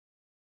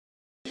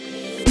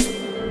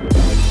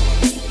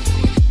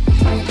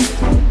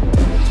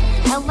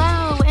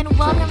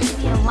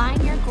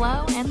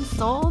and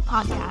Soul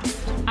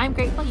podcast. I'm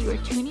grateful you are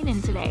tuning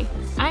in today.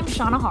 I'm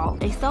Shauna Hall,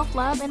 a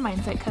self-love and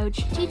mindset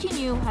coach, teaching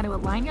you how to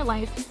align your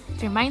life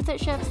through mindset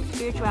shifts,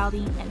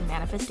 spirituality, and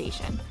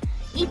manifestation.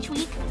 Each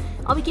week,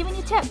 I'll be giving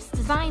you tips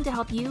designed to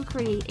help you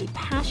create a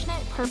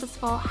passionate,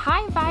 purposeful,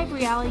 high-vibe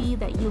reality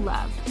that you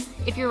love.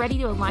 If you're ready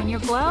to align your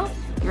glow,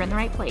 you're in the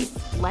right place.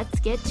 Let's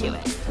get to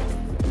it.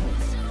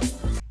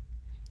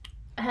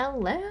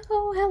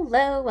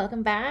 Hello.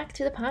 Welcome back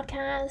to the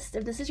podcast.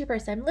 If this is your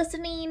first time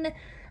listening,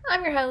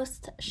 I'm your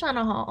host,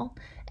 Shauna Hall,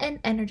 an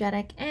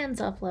energetic and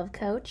self-love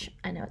coach.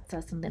 I know it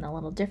says something a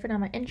little different on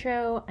my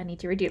intro. I need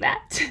to redo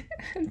that.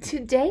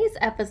 Today's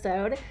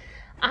episode,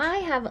 I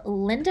have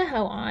Linda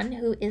Ho on,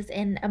 who is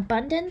an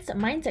abundance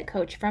mindset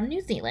coach from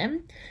New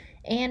Zealand,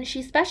 and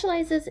she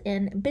specializes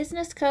in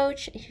business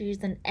coach.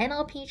 She's an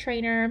NLP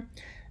trainer,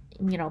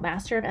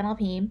 master of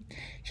NLP.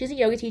 She's a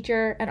yoga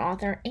teacher, an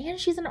author, and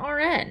she's an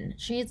RN.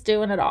 She's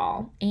doing it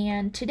all.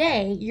 And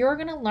today you're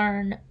going to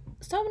learn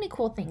so many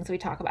cool things we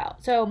talk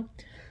about. So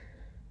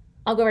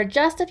I'll go over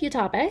just a few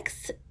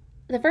topics.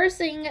 The first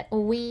thing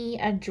we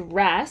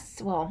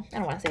address, well, I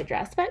don't want to say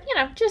address, but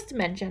just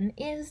mention,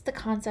 is the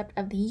concept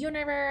of the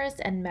universe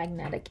and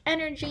magnetic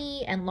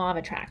energy and law of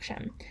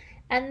attraction.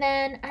 And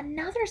then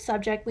another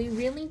subject we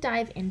really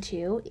dive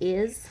into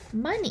is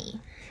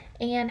money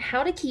and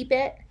how to keep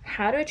it,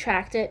 how to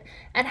attract it,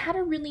 and how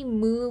to really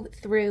move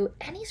through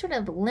any sort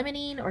of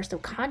limiting or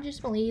subconscious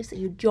beliefs that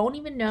you don't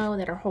even know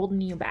that are holding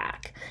you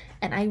back.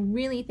 And I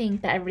really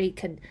think that everybody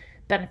could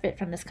benefit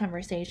from this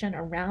conversation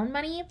around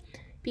money,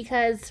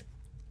 because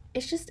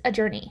it's just a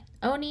journey.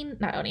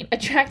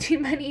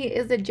 Attracting money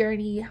is a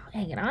journey.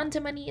 Hanging on to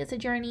money is a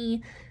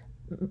journey.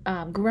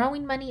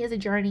 Growing money is a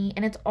journey.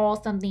 And it's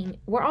all something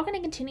we're all going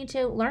to continue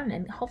to learn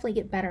and hopefully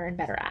get better and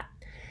better at.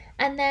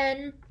 And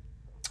then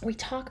we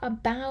talk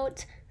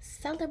about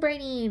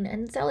celebrating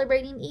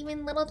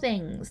even little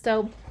things.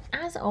 So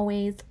as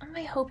always,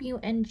 I hope you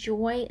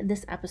enjoy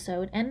this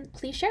episode and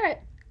please share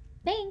it.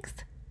 Thanks.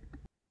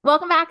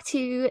 Welcome back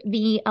to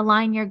the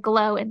Align Your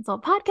Glow and Soul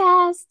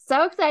podcast.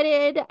 So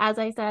excited. As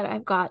I said,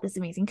 I've got this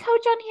amazing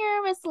coach on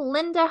here, Miss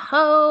Linda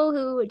Ho,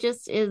 who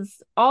just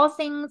is all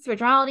things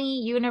spirituality,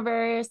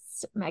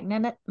 universe,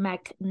 magnetism.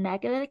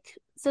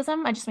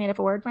 I just made up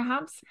a word,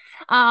 perhaps.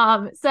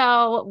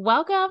 So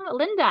welcome,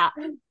 Linda.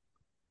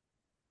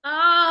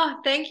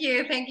 Oh, thank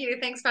you.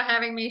 Thanks for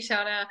having me,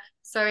 Shauna.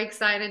 So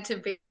excited to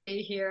be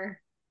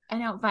here. I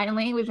know,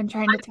 finally, we've been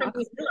trying to I'm talk. from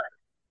New Zealand.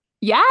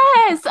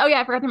 Yes. Oh,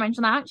 yeah, I forgot to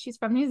mention that. She's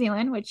from New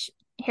Zealand, which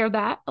heard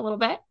that a little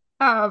bit.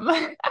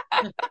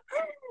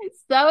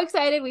 So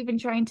excited. We've been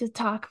trying to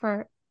talk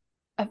for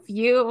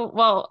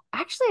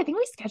actually, I think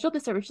we scheduled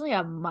this originally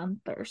a month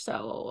or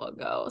so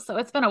ago. So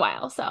it's been a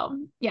while. So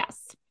yes.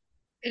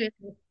 It is.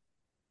 So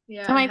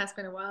Yeah, it has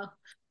been a while.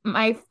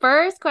 my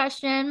first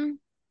question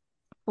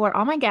for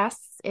all my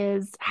guests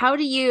is, how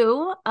do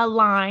you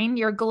align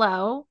your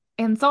glow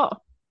and soul?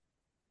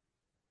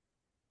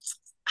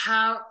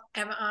 How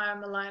am I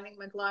aligning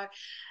my glow?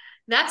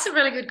 That's a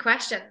really good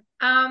question.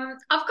 I've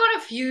got a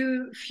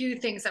few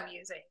things I'm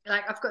using.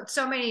 Like, I've got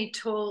so many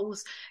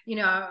tools.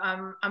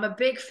 I'm a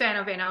big fan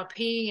of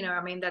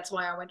NLP. That's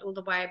why I went all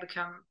the way,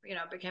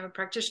 became a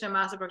practitioner,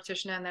 master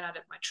practitioner, and then I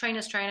did my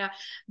trainer's trainer.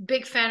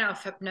 Big fan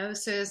of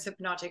hypnosis,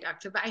 hypnotic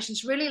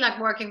activations, really like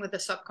working with the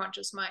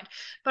subconscious mind.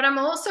 But I'm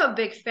also a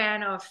big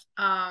fan of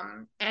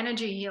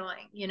energy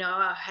healing.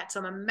 I've had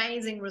some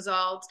amazing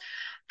results.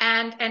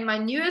 And my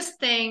newest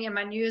thing and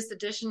my newest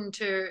addition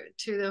to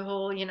the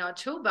whole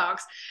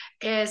toolbox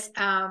is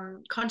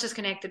conscious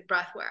connected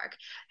breath work.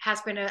 Has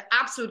been an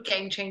absolute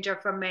game changer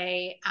for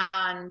me.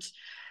 And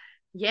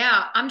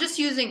yeah, I'm just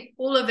using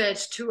all of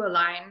it to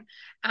align,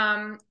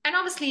 and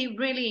obviously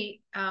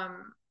really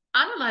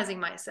analyzing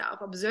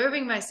myself,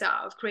 observing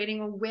myself, creating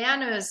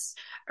awareness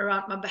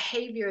around my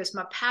behaviors,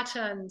 my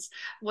patterns,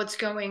 what's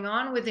going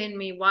on within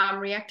me, why I'm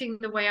reacting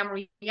the way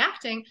I'm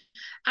reacting,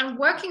 and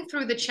working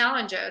through the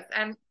challenges.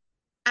 And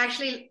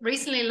actually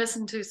recently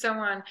listened to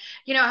someone,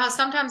 how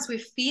sometimes we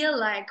feel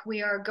like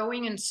we are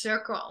going in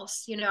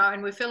circles,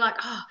 and we feel like,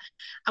 oh,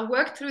 I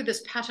worked through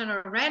this pattern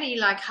already,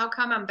 like how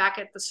come I'm back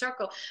at the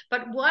circle?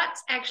 But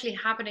what's actually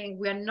happening,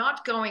 we're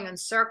not going in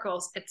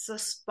circles, it's a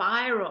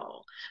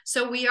spiral.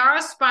 So we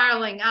are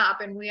spiraling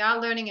up and we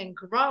are learning and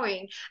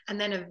growing, and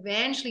then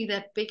eventually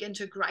that big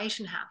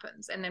integration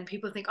happens, and then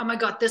people think, oh my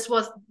god, this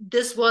was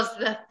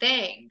the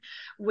thing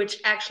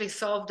which actually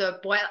solved the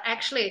boil.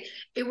 Actually,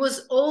 it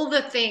was all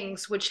the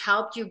things which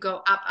helped you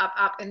go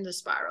up in the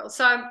spiral.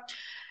 So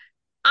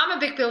I'm a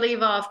big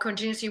believer of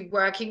continuously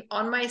working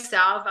on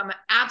myself. I'm an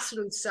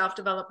absolute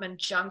self-development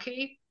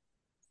junkie,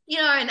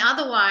 and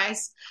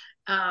otherwise,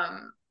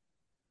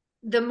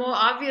 the more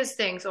obvious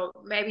things, or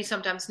maybe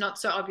sometimes not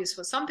so obvious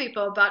for some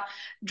people, but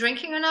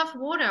drinking enough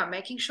water,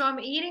 making sure I'm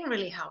eating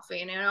really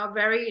healthy, and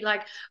very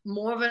like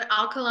more of an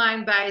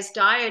alkaline based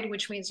diet,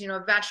 which means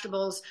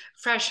vegetables,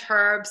 fresh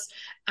herbs,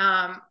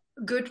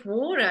 good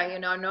water,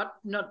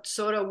 not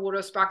soda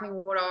water,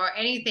 sparkling water, or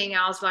anything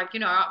else. Like,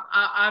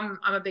 I'm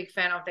a big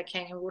fan of the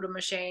Kangen water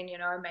machine.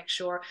 Make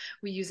sure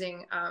we're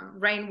using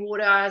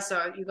rainwater.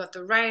 So you got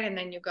the rain, and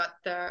then you got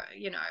the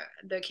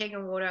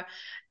Kangen water,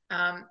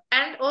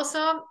 and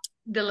also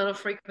the little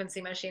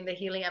frequency machine, the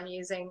Healy I'm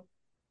using.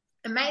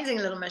 Amazing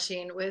little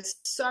machine with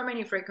so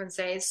many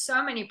frequencies,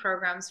 so many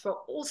programs for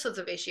all sorts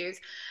of issues.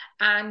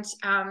 And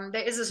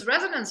there is this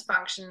resonance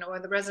function, or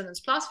the resonance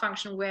plus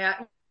function,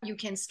 where you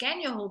can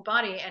scan your whole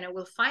body and it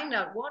will find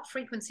out what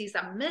frequencies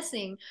are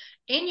missing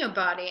in your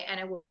body, and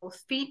it will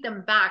feed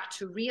them back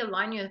to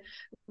realign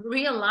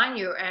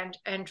you and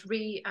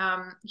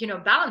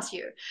balance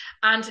you.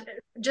 And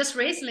just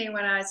recently,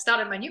 when I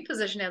started my new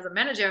position as a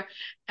manager,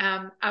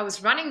 I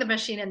was running the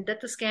machine and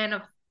did the scan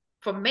of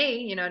for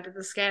me, did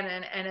the scan,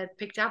 and it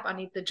picked up, I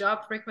need the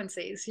job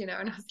frequencies, and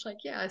I was like,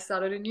 yeah, I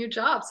started a new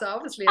job. So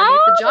obviously I need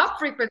the Oh, job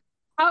frequency.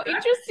 how And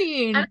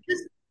interesting.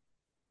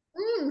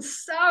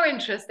 it's so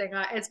interesting.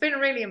 It's been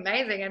really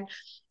amazing. And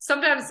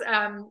sometimes,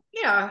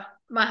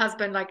 my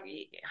husband, like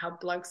how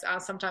blokes are,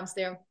 sometimes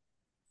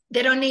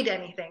they don't need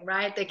anything,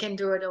 right? They can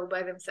do it all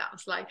by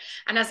themselves. Like,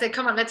 and I said,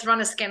 come on, let's run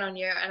a scan on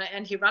you.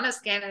 And he ran a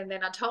scan. And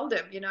then I told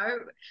him,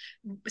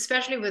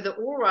 especially with the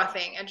aura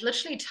thing, it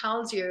literally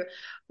tells you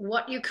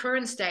what your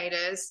current state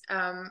is,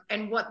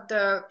 and what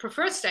the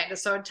preferred state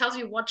is. So it tells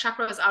you what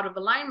chakra is out of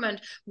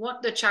alignment,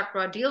 what the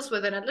chakra deals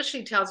with. And it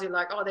literally tells you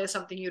like, oh, there's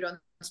something you don't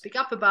speak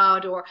up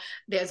about, or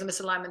there's a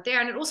misalignment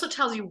there. And it also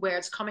tells you where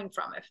it's coming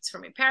from, if it's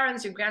from your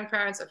parents, your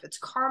grandparents, if it's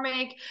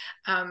karmic.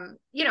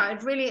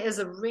 It really is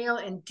a real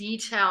in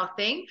detail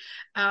thing.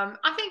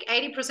 I think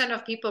 80%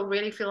 of people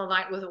really feel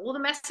aligned with all the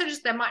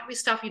messages. There might be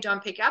stuff you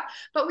don't pick up,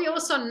 but we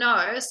also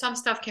know some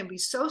stuff can be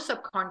so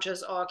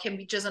subconscious, or can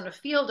be just on the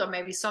field, or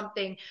maybe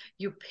something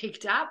you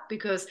picked up.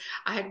 Because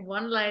I had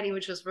one lady,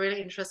 which was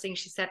really interesting.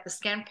 She said the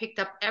scan picked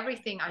up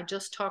everything I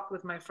just talked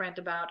with my friend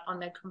about on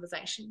that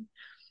conversation.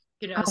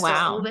 Oh, So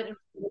all wow. that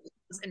information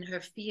is in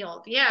her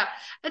field. Yeah,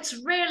 it's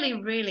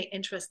really, really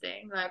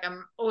interesting. Like,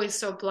 I'm always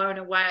so blown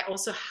away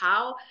also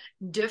how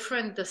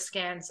different the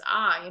scans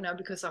are,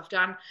 because I've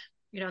done,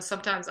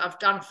 sometimes I've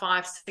done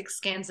 5, 6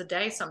 scans a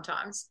day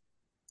sometimes,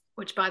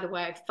 which by the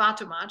way, far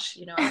too much.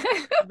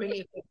 It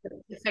really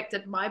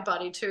affected my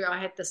body too. I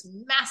had this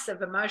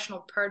massive emotional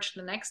purge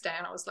the next day,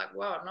 and I was like,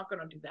 "Whoa, I'm not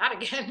going to do that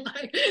again."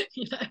 Like,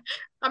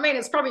 I mean,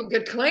 it's probably a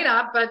good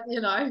cleanup, but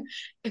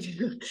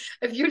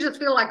if you just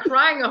feel like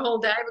crying a whole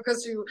day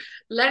because you're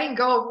letting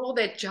go of all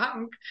that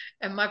junk,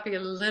 it might be a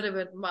little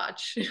bit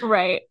much.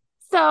 Right.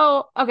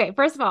 So, okay,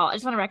 first of all, I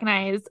just want to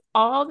recognize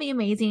all the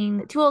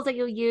amazing tools that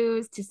you'll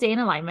use to stay in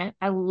alignment.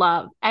 I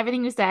love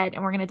everything you said,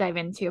 and we're going to dive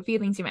into a few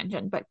things you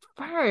mentioned. But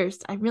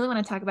first, I really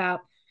want to talk about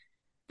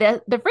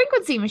the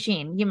frequency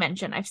machine you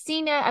mentioned. I've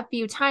seen it a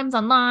few times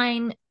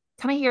online,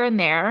 kind of here and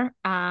there,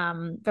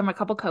 from a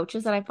couple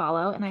coaches that I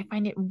follow, and I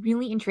find it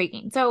really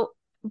intriguing. So,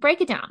 break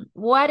it down.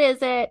 What is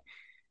it?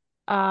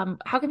 How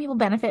can people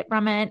benefit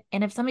from it?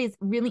 And if somebody's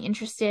really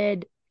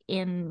interested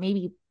in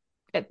maybe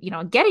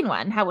getting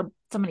one, how would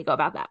somebody go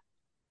about that?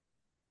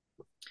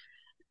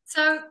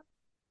 So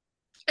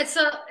it's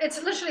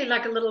literally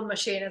like a little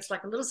machine. It's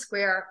like a little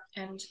square,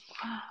 and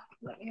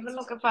let me have a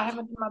look if I have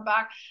it in my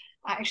bag.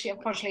 I actually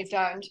unfortunately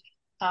don't,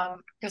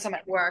 because I'm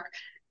at work.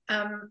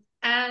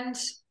 And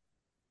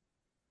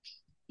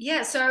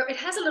yeah, so it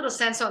has a little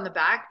sensor on the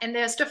back, and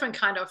there's different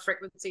kind of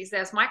frequencies.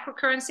 There's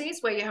microcurrencies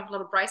where you have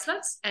little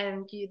bracelets,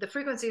 and the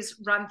frequencies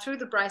run through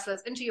the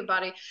bracelets into your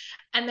body,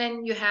 and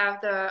then you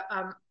have the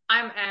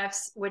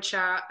IMFs, which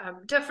are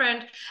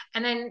different,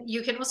 and then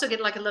you can also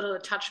get like a little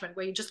attachment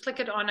where you just click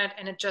it on it,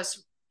 and it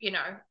just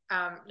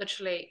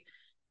literally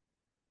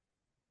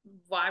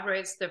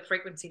vibrates the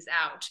frequencies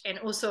out, and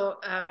also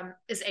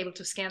is able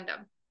to scan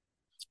them.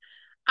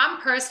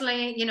 I'm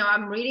personally,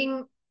 I'm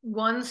reading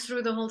once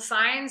through the whole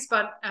science,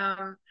 but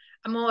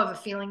I'm more of a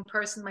feeling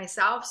person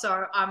myself.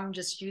 So I'm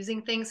just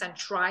using things and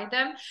try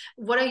them.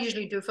 What I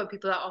usually do for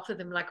people, I offer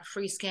them like a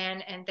free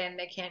scan, and then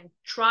they can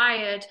try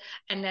it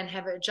and then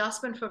have an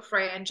adjustment for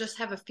free and just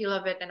have a feel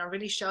of it. And I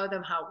really show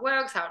them how it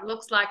works, how it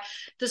looks like.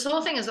 This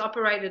whole thing is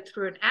operated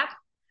through an app.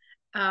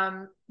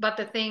 But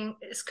the thing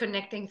is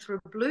connecting through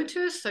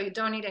Bluetooth, so you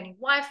don't need any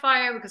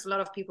Wi-Fi, because a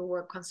lot of people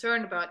were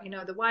concerned about, the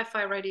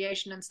Wi-Fi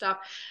radiation and stuff.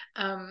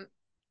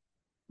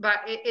 But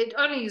it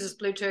only uses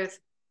Bluetooth,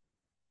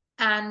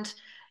 and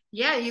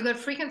yeah, you got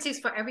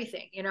frequencies for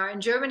everything. In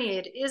Germany,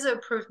 it is an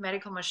approved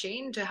medical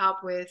machine to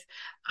help with,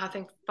 I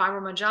think,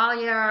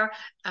 fibromyalgia,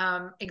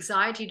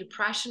 anxiety,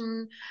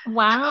 depression. Of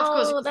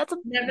course, Wow, that's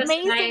never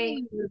say.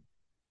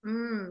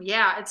 amazing.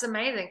 Yeah, it's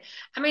amazing.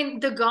 I mean,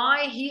 the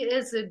guy, he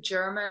is a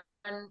German.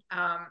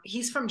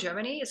 He's from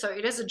Germany, so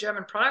it is a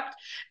German product,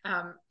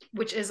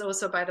 which is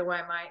also, by the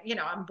way,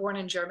 I'm born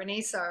in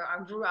Germany, so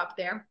I grew up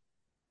there.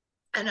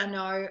 And I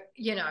know,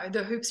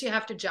 the hoops you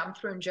have to jump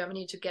through in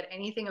Germany to get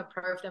anything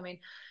approved. I mean,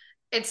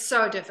 it's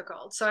so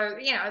difficult. So,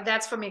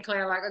 that's for me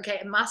clear, like, okay,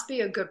 it must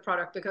be a good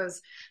product,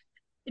 because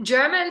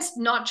Germans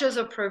not just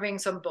approving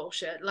some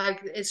bullshit. Like,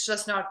 it's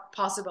just not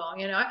possible.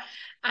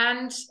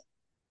 And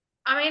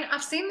I mean,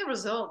 I've seen the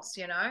results,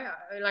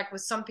 like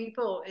with some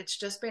people, it's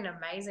just been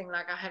amazing.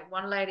 Like I had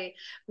one lady,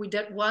 we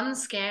did one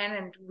scan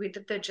and we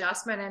did the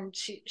adjustment, and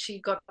she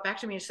got back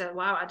to me and said,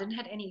 wow, I didn't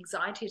have any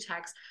anxiety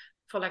attacks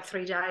for like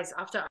 3 days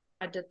after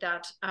I did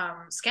that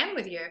scan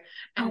with you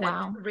Oh, and that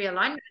wow.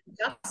 realignment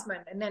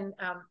adjustment. And then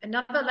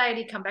another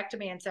lady come back to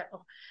me and said,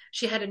 oh,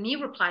 she had a knee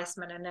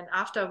replacement. And then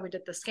after we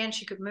did the scan,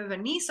 she could move her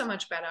knee so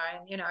much better.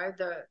 And,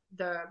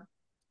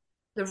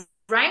 the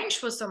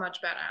range was so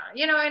much better,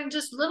 and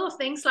just little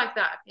things like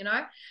that,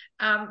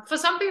 for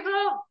some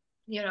people,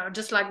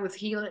 just like with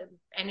healing,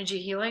 energy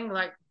healing,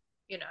 like,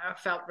 I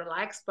felt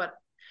relaxed, but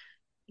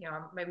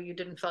maybe you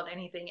didn't felt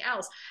anything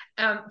else.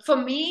 For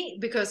me,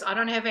 because I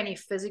don't have any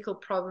physical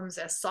problems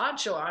as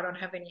such, or I don't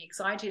have any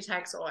anxiety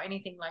attacks or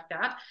anything like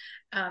that,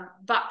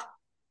 but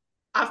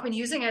I've been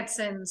using it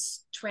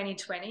since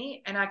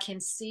 2020, and I can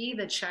see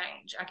the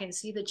change. I can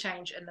see the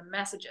change in the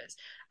messages.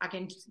 I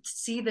can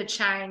see the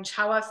change,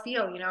 how I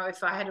feel.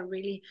 If I had a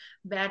really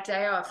bad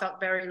day or I felt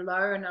very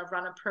low and I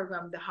run a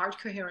program, the Heart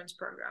Coherence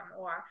program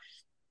or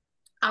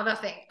other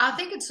thing. I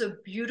think it's a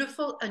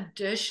beautiful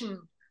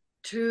addition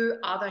to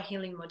other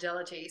healing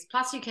modalities.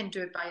 Plus, you can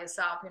do it by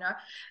yourself.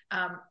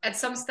 At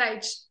some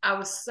stage, I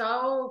was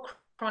so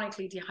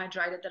chronically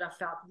dehydrated that I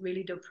felt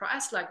really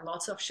depressed. Like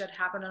lots of shit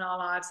happened in our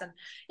lives, and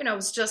it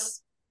was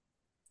just.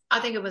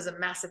 I think it was a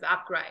massive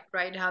upgrade,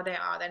 right? How they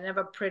are. They're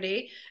never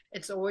pretty.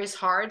 It's always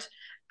hard,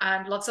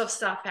 and lots of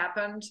stuff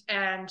happened,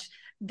 and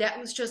that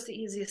was just the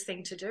easiest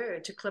thing to do,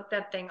 to clip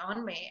that thing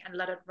on me and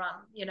let it run.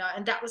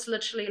 And that was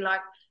literally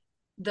like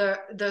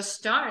the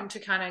stone to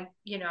kind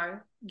of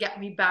get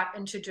me back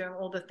into doing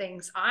all the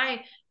things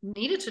I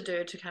needed to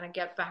do to kind of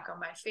get back on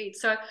my feet.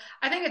 So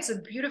I think it's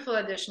a beautiful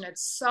addition.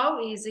 It's so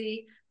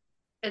easy.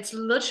 It's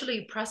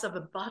literally press of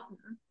a button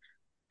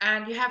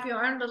and you have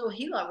your own little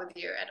healer with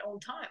you at all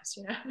times.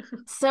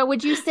 So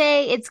would you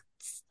say it's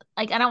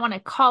like, I don't want to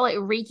call it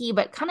Reiki,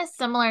 but kind of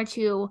similar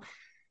to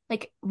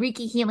like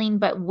Reiki healing,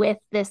 but with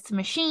this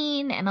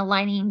machine and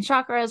aligning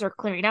chakras or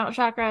clearing out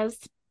chakras?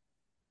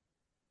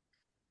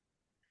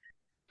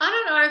 I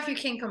don't know if you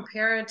can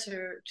compare it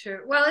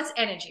to well, it's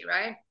energy,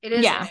 right? It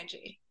is Yeah.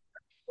 energy.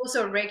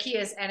 Also, Reiki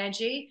is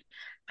energy.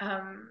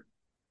 Um,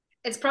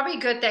 it's probably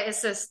good there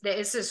is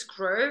this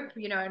group,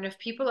 and if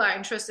people are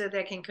interested,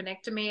 they can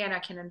connect to me and I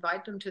can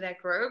invite them to that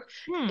group.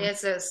 Hmm.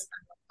 There's this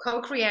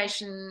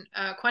co-creation,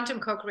 quantum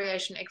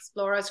co-creation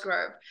explorers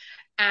group,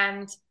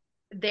 and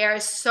there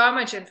is so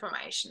much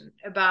information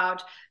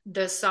about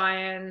the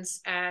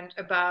science and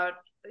about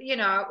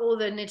all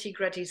the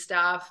nitty-gritty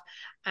stuff,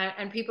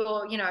 and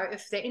people,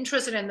 if they're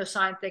interested in the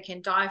science, they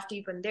can dive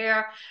deep in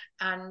there.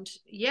 And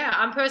yeah,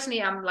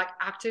 I'm like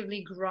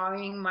actively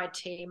growing my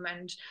team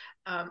and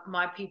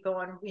my people,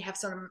 and we have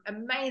some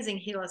amazing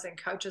healers and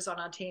coaches on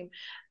our team,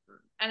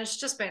 and it's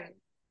just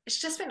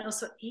been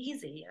also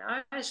easy.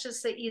 It's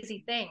just the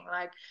easy thing,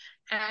 like,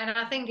 and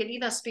I think it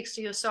either speaks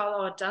to your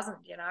soul or it doesn't,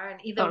 and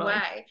either Totally.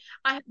 way,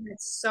 I have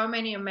met so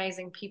many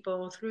amazing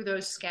people through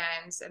those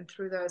scans and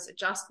through those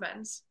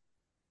adjustments.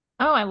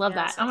 Oh, I love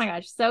Yeah, that. so Oh my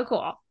it's gosh, so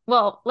cool.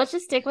 Well, let's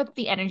just stick with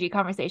the energy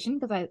conversation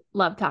because I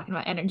love talking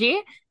about energy.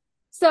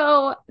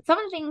 So, some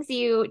of the things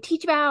you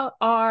teach about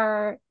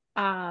are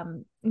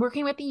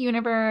working with the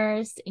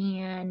universe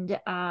and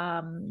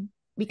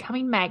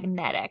becoming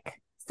magnetic.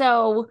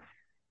 So,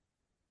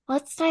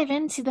 let's dive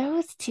into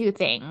those two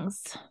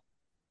things.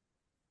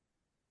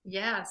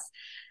 yes.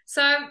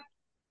 So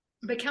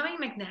becoming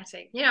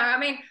magnetic, I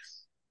mean,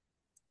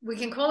 we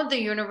can call it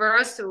the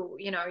universe, or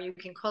you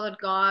can call it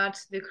God,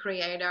 the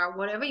creator,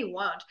 whatever you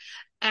want.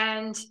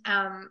 And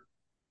I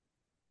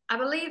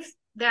believe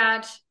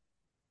that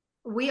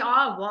we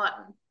are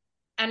one,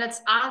 and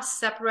it's us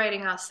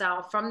separating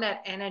ourselves from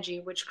that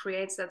energy which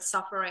creates that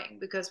suffering,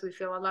 because we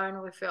feel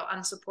alone, we feel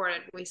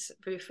unsupported, we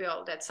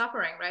feel that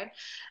suffering, right?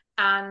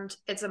 And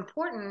it's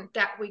important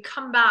that we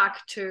come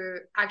back to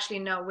actually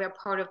know we're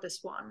part of this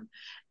one,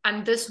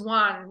 and this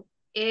one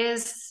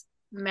is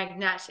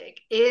magnetic,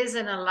 is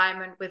in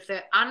alignment with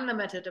the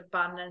unlimited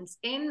abundance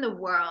in the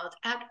world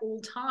at all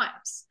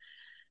times.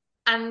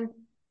 And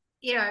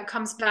it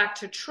comes back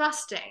to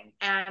trusting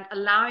and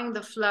allowing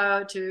the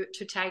flow to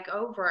take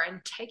over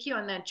and take you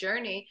on that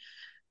journey,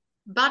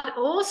 but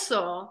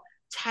also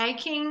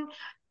taking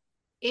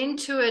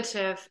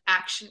intuitive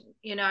action,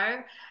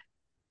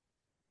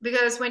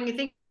 because when you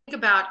think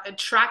about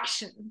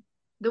attraction,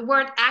 the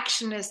word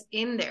action is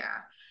in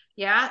there.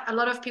 Yeah, a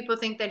lot of people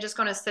think they're just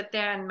going to sit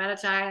there and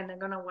meditate and they're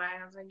going to wait.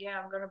 I was like, yeah,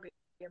 I'm going to be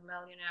a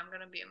millionaire, I'm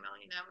going to be a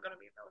millionaire, I'm going to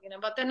be a millionaire,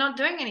 but they're not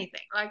doing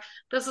anything. Like,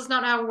 this is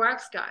not how it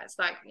works, guys.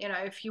 Like,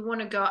 if you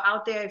want to go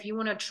out there, if you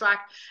want to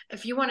attract,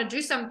 if you want to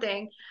do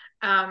something,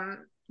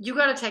 you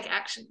got to take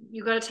action.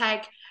 You got to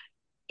take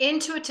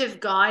intuitive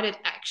guided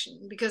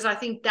action, because I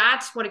think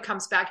that's what it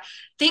comes back.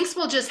 Things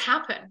will just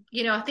happen.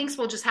 Things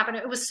will just happen.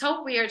 It was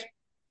so weird.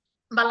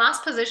 My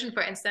last position,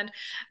 for instance,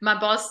 my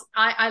boss,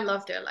 I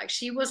loved her. Like,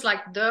 she was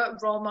like the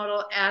role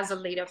model as a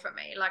leader for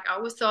me. Like, I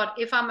always thought,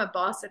 if I'm a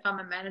boss, if I'm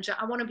a manager,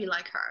 I want to be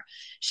like her.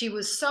 She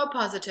was so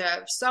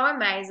positive, so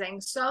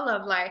amazing, so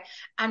lovely,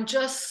 and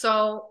just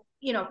so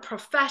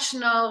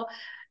professional,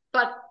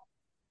 but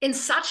in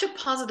such a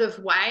positive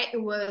way.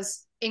 It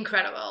was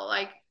incredible.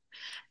 Like,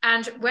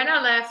 and when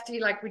I left,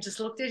 we just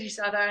looked at each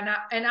other,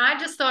 and I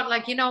just thought,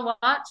 like, you know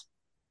what?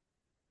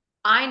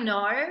 I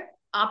know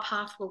our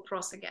path will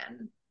cross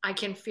again. I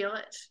can feel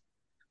it.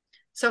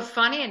 So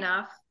funny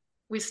enough,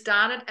 we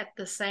started at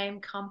the same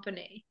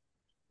company,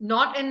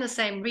 not in the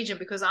same region,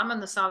 because I'm on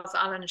the South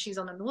Island and she's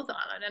on the North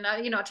Island.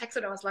 And I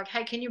texted her, I was like,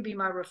 hey, can you be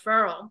my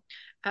referral?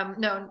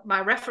 No, my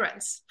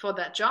reference for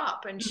that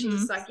job. And Mm-hmm.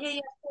 she's like, yeah,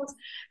 of course.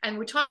 And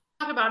we talked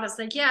about it. I was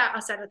like, yeah, I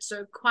said, it's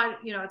a quite,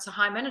 it's a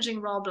high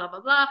managing role, blah,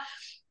 blah, blah.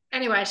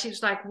 Anyway, she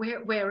was like,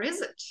 where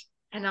is it?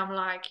 And I'm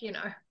like,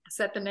 I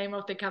said the name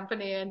of the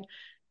company, and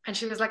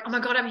she was like, oh my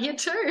God, I'm here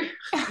too.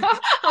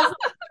 I was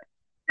like,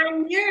 I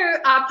knew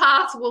our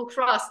paths will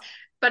cross.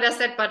 But I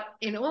said, but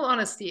in all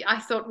honesty, I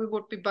thought we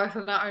would be both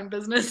in our own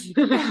business.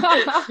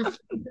 Well,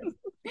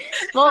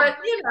 But,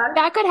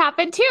 that could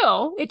happen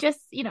too. It just,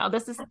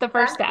 this is the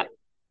first step.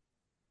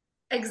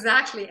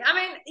 exactly. I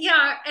mean,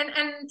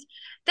 and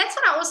that's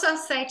what I also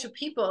say to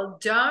people.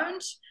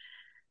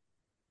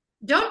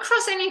 Don't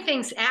cross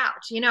anything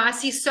out. I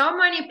see so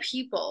many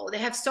people, they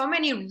have so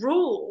many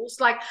rules.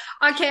 Like,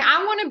 okay,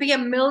 I want to be a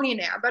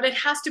millionaire, but it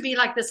has to be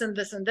like this and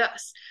this and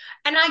this.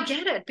 And I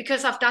get it,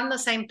 because I've done the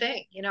same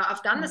thing.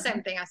 I've done the Mm-hmm.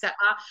 same thing. I said,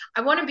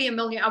 I want to be a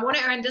millionaire. I want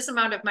to earn this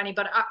amount of money,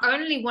 but I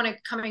only want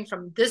it coming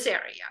from this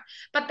area.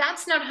 But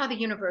that's not how the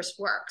universe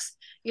works.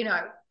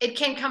 It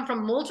can come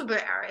from multiple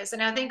areas.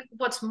 And I think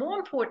what's more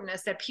important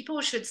is that people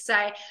should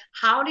say,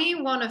 how do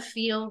you want to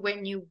feel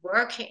when you're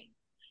working?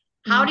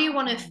 How do you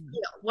want to feel?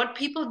 Mm-hmm. What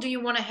people do you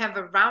want to have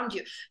around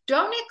you?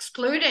 Don't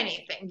exclude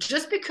anything.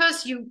 Just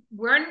because you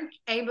weren't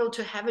able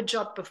to have a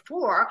job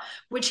before,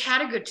 which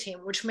had a good team,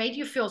 which made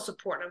you feel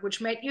supported,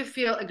 which made you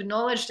feel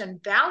acknowledged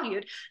and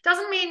valued,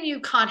 doesn't mean you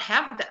can't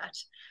have that.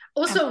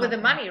 Also with the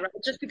Absolutely. money,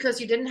 right? Just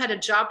because you didn't have a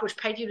job which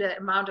paid you the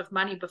amount of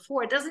money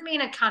before, it doesn't mean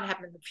it can't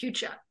happen in the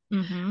future.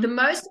 Mm-hmm. The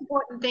most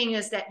important thing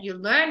is that you're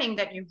learning,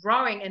 that you're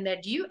growing, and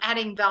that you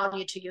adding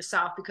value to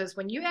yourself. Because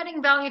when you're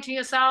adding value to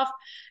yourself,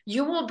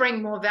 you will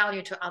bring more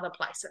value to other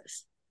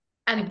places.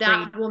 And Agreed.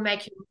 that will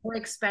make you more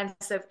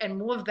expensive and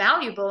more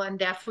valuable. And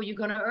therefore, you're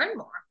going to earn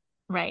more.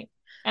 Right.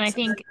 And I So,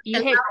 think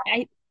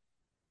and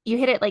you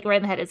hit it like right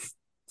in the head is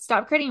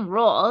stop creating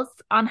rules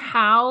on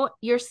how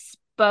you're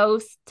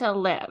supposed to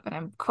live. And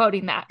I'm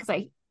quoting that because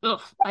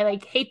I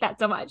like hate that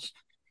so much.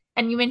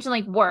 And you mentioned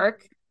like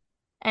work,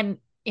 and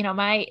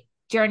my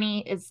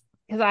journey is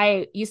because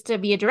I used to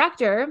be a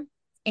director,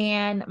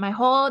 and my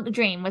whole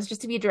dream was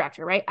just to be a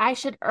director, right? I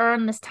should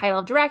earn this title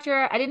of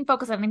director. I didn't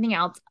focus on anything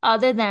else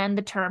other than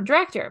the term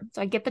director.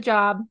 So I get the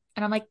job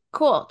and I'm like,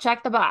 cool,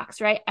 check the box,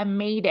 right? I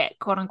made it,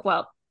 quote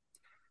unquote.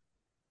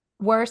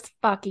 Worst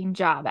fucking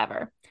job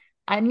ever.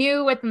 I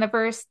knew within the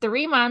first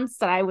 3 months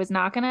that I was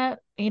not gonna,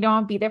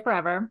 be there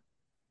forever.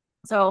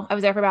 So I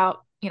was there for about,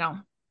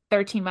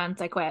 13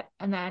 months. I quit.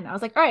 And then I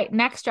was like, all right,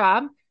 next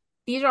job.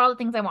 These are all the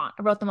things I want.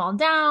 I wrote them all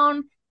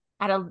down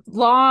at a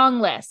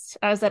long list.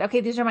 I said, okay,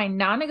 these are my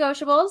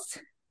non-negotiables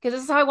because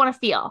this is how I want to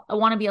feel. I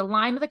want to be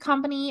aligned with the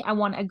company. I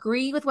want to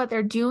agree with what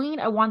they're doing.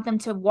 I want them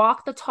to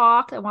walk the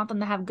talk. I want them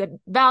to have good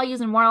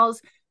values and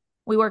morals.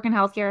 We work in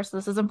healthcare, so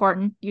this is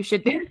important. You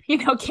should,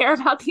 care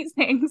about these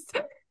things.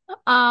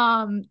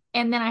 And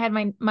then I had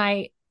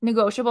my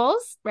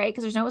negotiables, right?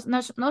 Because there's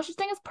no such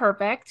thing as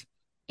perfect.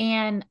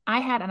 And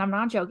and I'm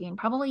not joking,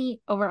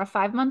 probably over a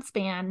 5 month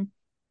span,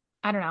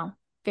 I don't know,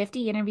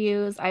 50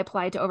 interviews. I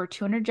applied to over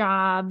 200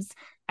 jobs.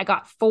 I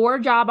got 4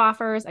 job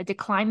offers. I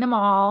declined them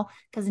all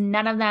because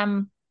none of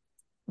them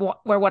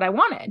were what I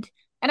wanted.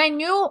 And I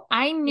knew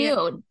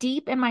yeah,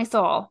 deep in my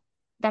soul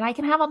that I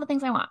can have all the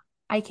things I want.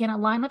 I can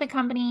align with a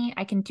company.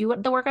 I can do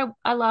the work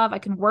I love. I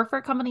can work for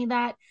a company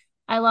that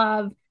I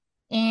love.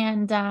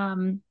 And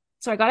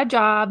so I got a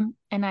job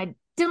and I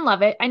didn't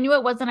love it. I knew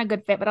it wasn't a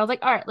good fit, but I was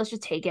like, all right, let's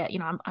just take it.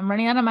 I'm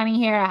running out of money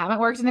here. I haven't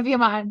worked in a few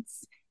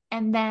months.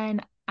 And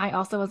then I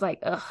also was like,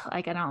 ugh,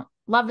 like I don't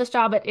love this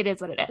job, but it is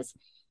what it is.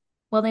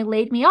 Well, they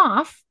laid me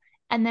off.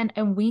 And then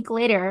a week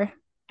later,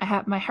 I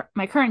have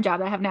my current job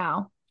that I have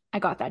now. I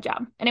got that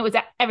job and it was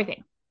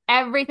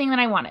everything that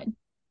I wanted.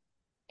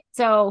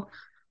 So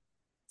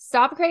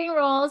stop creating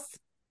rules,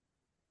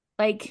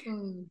 like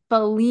mm,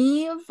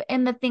 believe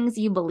in the things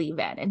you believe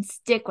in and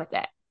stick with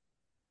it.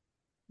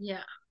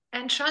 yeah.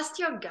 And trust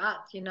your gut.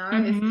 If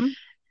Mm-hmm.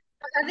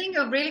 I think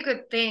a really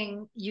good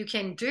thing you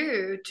can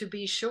do to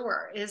be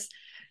sure is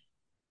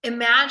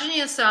imagine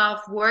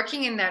yourself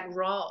working in that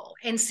role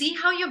and see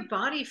how your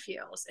body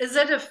feels. Is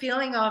it a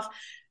feeling of,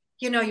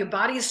 your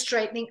body is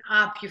straightening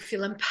up, you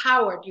feel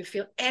empowered, you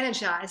feel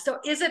energized? So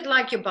is it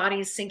like your body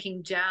is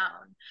sinking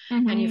down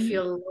and you Mm-hmm.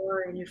 feel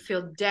lower and you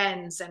feel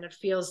dense and it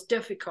feels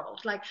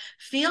difficult? Like,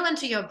 feel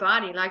into your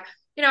body. Like,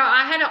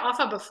 I had an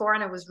offer before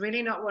and it was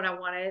really not what I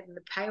wanted and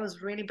the pay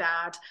was really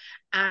bad.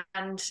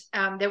 And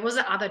there was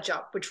another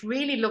job which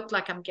really looked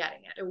like I'm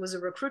getting it. It was a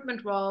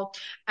recruitment role,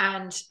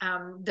 and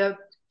the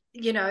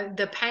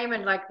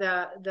payment, like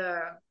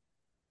the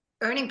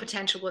earning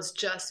potential was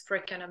just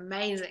freaking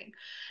amazing.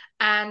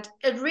 And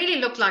it really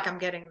looked like I'm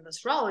getting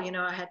this role.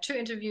 I had 2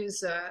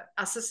 interviews.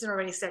 Assistant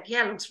already said,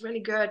 yeah, looks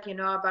really good,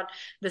 but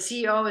the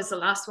CEO is the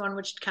last one,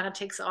 which kind of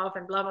takes off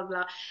and blah, blah,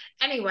 blah.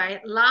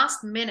 Anyway,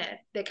 last minute,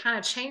 they kind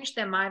of changed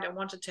their mind and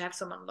wanted to have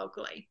someone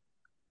locally.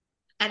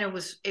 And it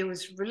was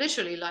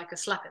literally like a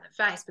slap in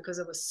the face, because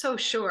I was so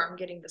sure I'm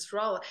getting this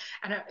role,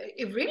 and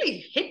it really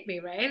hit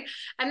me, right?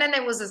 And then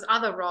there was this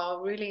other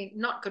role, really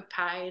not good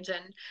paid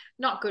and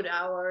not good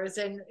hours,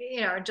 and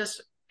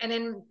just. And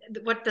then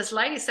what this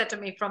lady said to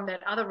me from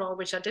that other role,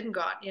 which I didn't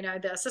got,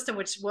 the assistant,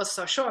 which was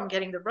so sure I'm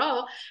getting the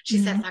role, she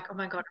said, like, oh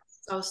my God,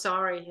 I'm so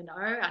sorry,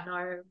 I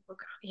know,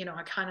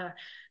 I kind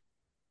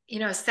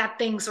of, said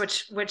things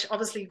which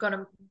obviously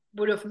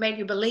would have made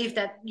you believe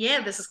that,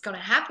 yeah, this is going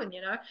to happen.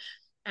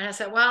 And I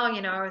said, well,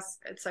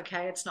 it's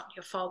okay. It's not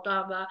your fault,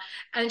 blah, blah.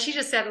 And she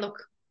just said,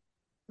 look,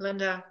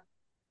 Linda,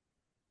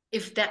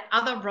 if that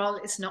other role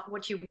is not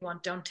what you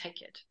want, don't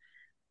take it.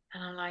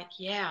 And I'm like,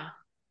 yeah,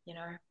 you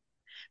know.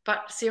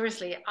 But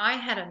seriously, I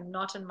had a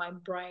knot in my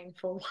brain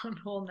for one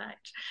whole night.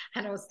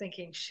 And I was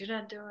thinking, should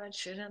I do it?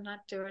 Should I not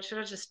do it? Should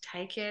I just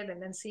take it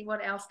and then see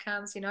what else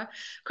comes,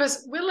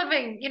 Because we were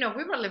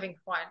living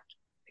quite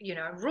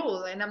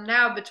rural, and I'm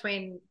now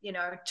between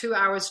 2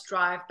 hours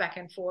drive back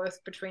and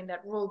forth between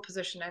that rural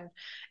position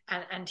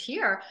and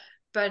here.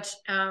 But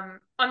on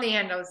the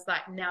end I was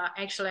like, no,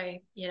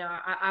 actually,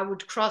 I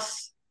would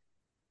cross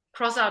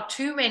out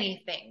too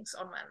many things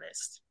on my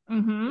list.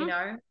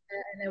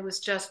 And it was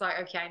just like,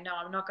 okay, no,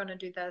 I'm not going to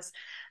do this.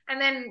 And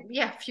then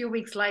a few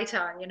weeks later,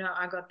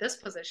 I got this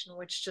position,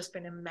 which just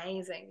been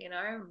amazing.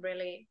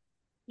 Really,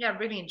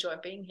 really enjoy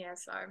being here.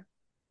 So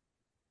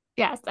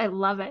Yes, I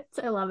love it.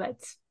 I love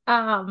it.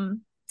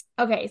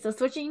 Okay, so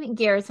switching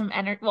gears from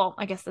energy, well,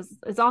 I guess this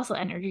is also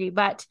energy,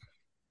 but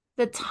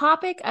the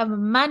topic of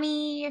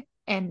money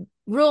and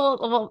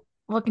we'll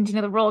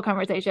continue the rule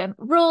conversation.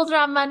 Rules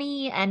around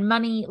money and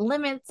money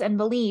limits and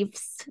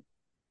beliefs.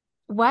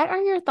 What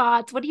are your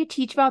thoughts? What do you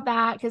teach about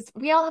that? Because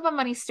we all have a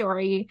money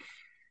story.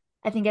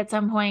 I think at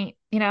some point,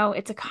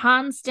 it's a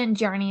constant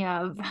journey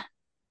of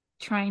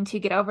trying to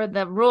get over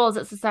the rules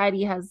that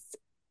society has,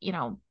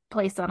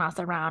 placed on us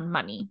around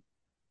money.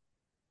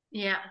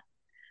 Yeah.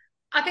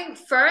 I think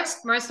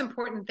first, most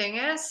important thing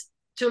is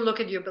to look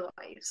at your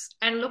beliefs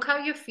and look how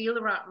you feel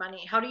around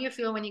money. How do you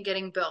feel when you're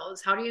getting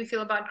bills? How do you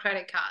feel about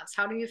credit cards?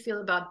 How do you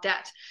feel about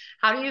debt?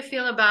 How do you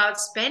feel about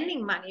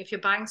spending money if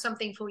you're buying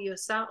something for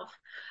yourself?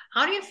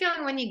 How do you feel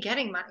when you're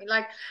getting money?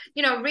 Like,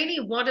 really,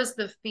 what is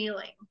the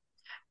feeling?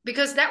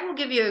 Because that will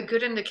give you a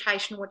good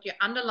indication what your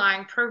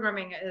underlying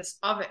programming is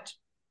of it.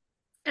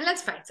 And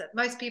let's face it,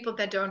 most people,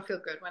 that don't feel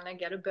good when they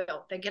get a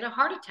bill, they get a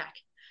heart attack,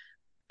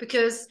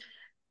 because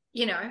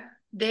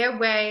their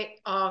way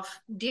of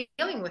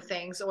dealing with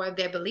things or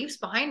their beliefs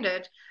behind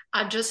it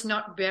are just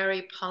not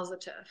very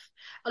positive.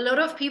 A lot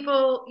of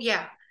people,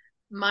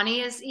 money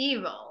is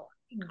evil.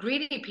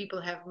 Greedy people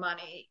have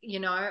money,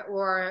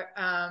 or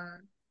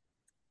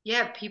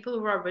people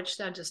who are rich,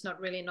 they're just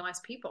not really nice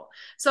people.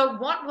 So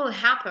what will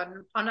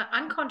happen on an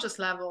unconscious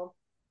level?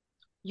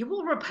 You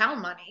will repel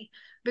money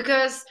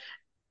because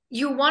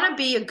you want to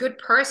be a good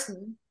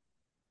person,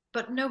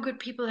 but no good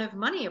people have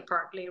money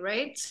apparently,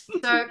 right?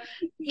 So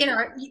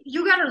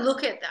you got to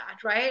look at that,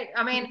 right?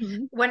 I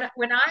mean, when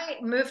I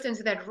moved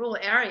into that rural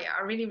area,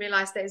 I really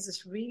realized there's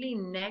this really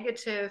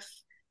negative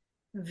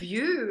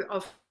view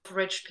of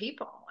rich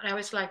people, and I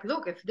was like,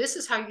 look, if this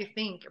is how you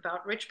think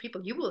about rich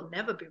people, you will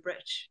never be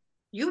rich.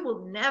 You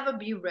will never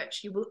be rich.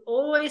 You will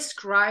always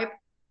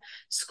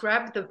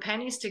scrap the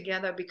pennies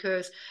together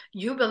because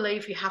you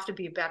believe you have to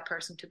be a bad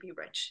person to be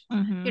rich.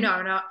 And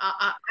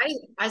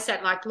I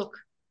said, like, look,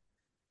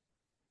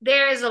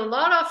 there is a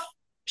lot of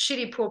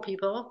shitty poor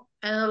people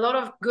and a lot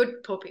of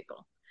good poor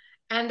people.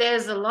 And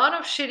there's a lot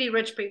of shitty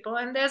rich people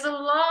and there's a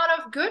lot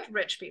of good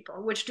rich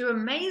people, which do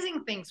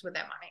amazing things with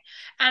their money.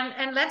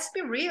 And let's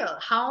be real.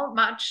 How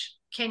much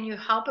can you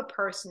help a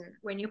person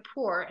when you're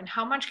poor, and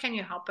how much can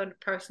you help a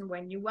person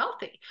when you're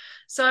wealthy?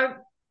 So,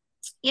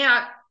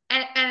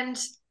 and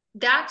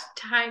that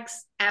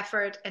takes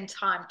effort and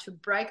time to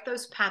break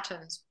those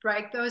patterns,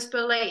 break those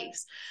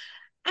beliefs,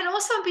 and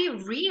also be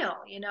real.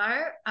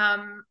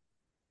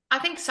 I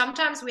think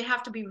sometimes we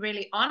have to be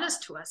really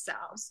honest to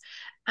ourselves.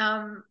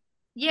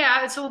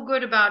 It's all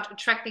good about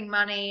attracting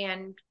money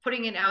and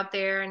putting it out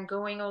there and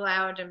going all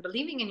out and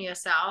believing in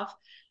yourself.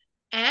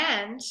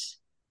 And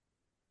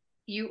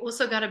you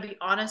also got to be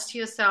honest to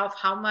yourself.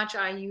 How much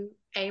are you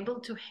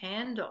able to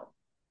handle?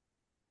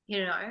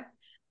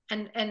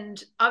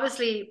 And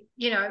obviously,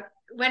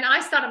 when I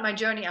started my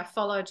journey, I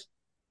followed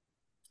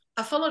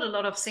a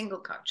lot of single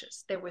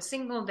coaches. They were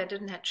single, they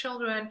didn't have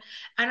children.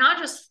 And I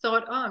just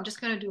thought, oh, I'm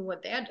just going to do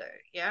what they do.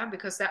 Yeah.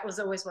 Because that was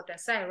always what they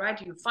say, right?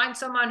 You find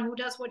someone who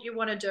does what you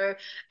want to do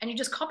and you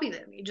just copy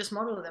them. You just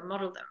model them.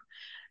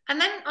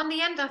 And then on the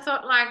end, I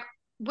thought, like,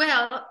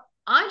 well,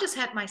 I just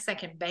had my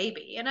second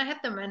baby and I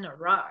had them in a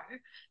row.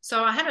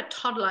 So I had a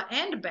toddler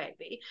and a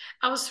baby.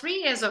 I was 3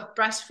 years of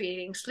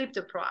breastfeeding, sleep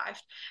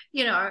deprived,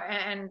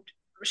 and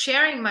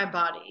sharing my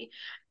body.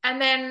 And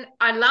then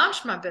I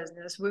launched my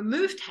business. We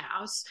moved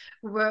house.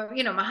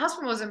 My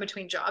husband was in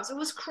between jobs. It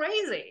was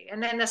crazy.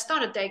 And then they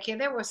started daycare.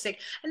 They were sick.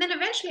 And then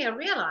eventually I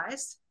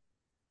realized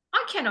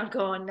I cannot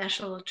go on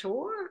national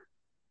tour.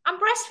 I'm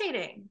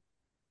breastfeeding.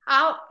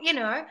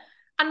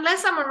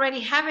 Unless I'm already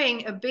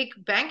having a big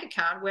bank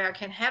account where I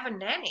can have a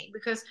nanny,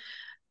 because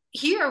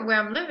here where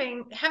I'm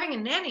living, having a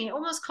nanny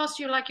almost costs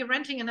you like you're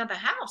renting another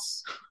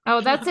house. Oh,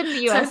 that's in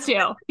the US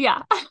too.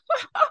 Yeah.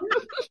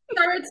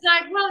 So it's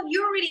like, well,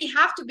 you already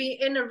have to be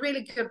in a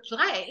really good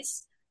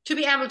place to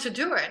be able to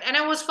do it. And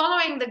I was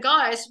following the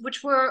guys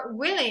which were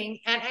willing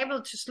and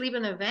able to sleep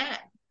in a van.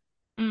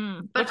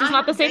 But Which is I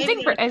not have the a same thing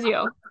baby at as you.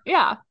 home.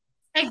 Yeah.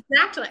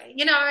 Exactly.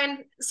 And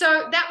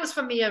so that was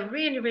for me a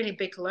really, really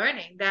big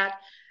learning that,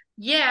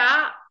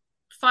 yeah,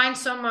 find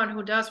someone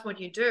who does what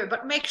you do,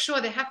 but make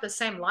sure they have the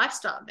same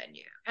lifestyle than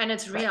you. And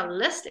it's Right.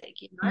 realistic.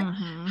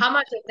 Mm-hmm. How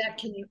much of that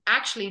can you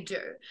actually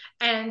do?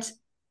 And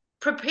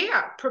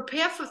prepare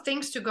for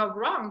things to go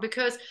wrong,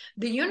 because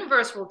the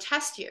universe will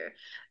test you.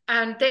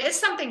 And there is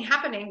something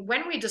happening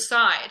when we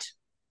decide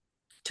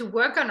to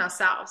work on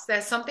ourselves.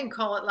 There's something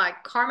called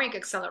like karmic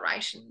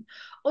acceleration.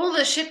 All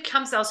the shit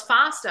comes out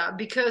faster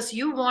because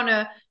you want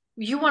to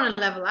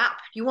level up.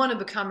 You want to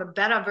become a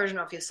better version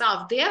of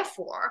yourself.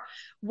 Therefore,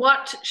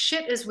 what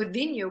shit is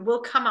within you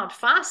will come out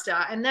faster.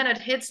 And then it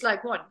hits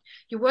like what?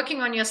 You're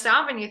working on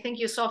yourself and you think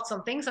you solved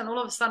some things, and all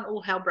of a sudden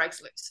all hell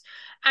breaks loose.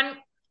 And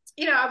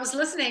I was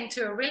listening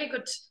to a really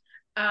good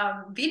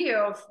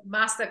video of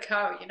Master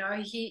Co.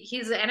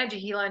 He's an energy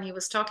healer, and he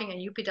was talking at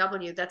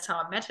UPW. That's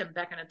how I met him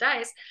back in the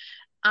days.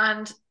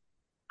 And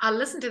I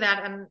listened to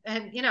that, and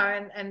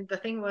the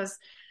thing was,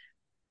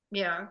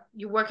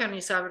 you work on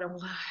yourself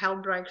and hell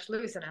breaks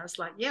loose. And I was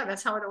like, yeah,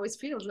 that's how it always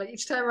feels. Like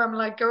each time I'm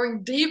like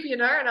going deep,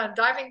 and I'm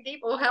diving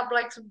deep, all hell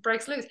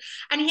breaks loose.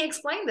 And he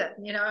explained it,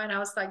 and I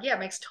was like, yeah, it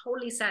makes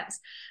totally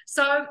sense.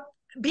 So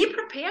be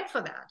prepared for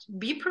that.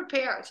 Be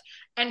prepared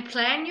and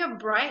plan your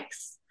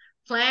breaks.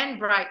 Plan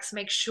breaks.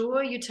 Make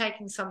sure you're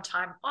taking some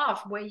time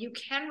off where you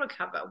can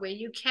recover, where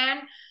you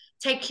can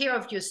take care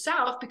of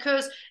yourself,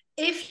 because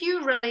if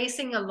you're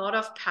releasing a lot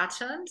of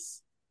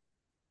patterns,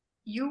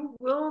 you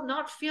will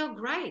not feel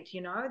great.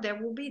 There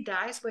will be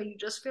days where you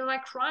just feel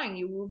like crying.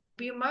 You will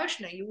be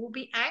emotional. You will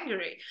be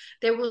angry.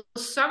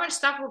 So much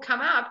stuff will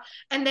come up,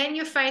 and then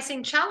you're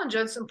facing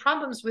challenges and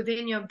problems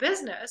within your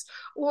business,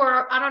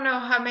 or I don't know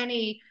how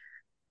many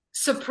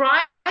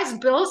surprise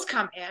bills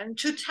come in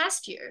to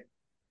test you,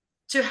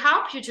 to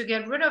help you to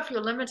get rid of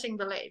your limiting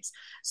beliefs.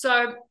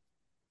 So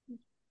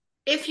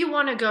if you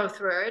want to go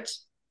through it,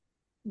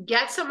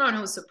 get someone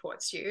who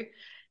supports you,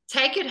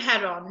 take it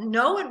head on,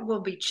 know it will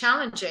be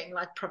challenging,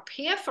 like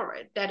prepare for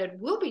it, that it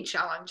will be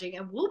challenging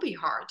and will be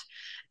hard,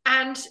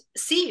 and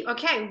see,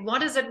 okay,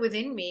 what is it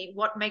within me?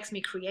 What makes me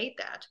create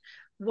that?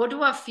 What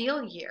do I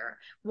feel here?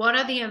 What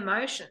are the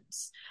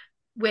emotions?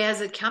 Where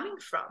is it coming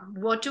from?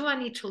 What do I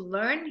need to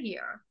learn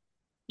here?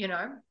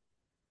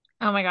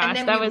 Oh my And gosh,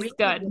 then that we was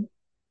good.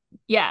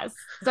 Yes.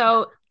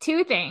 So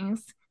two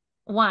things.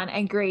 One,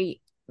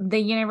 agree. The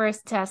universe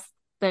tests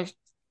the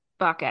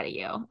fuck out of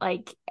you.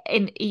 Like,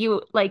 and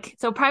you like,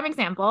 so prime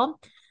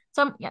example.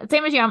 So yeah,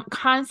 same as you, I'm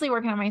constantly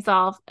working on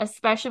myself,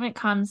 especially when it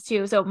comes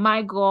to, so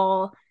my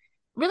goal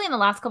really in the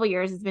last couple of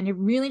years has been to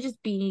really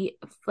just be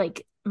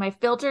like, my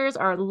filters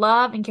are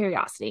love and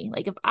curiosity.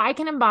 Like if I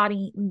can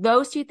embody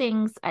those two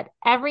things at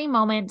every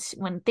moment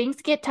when things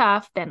get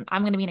tough, then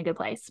I'm going to be in a good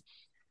place.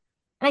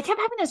 And I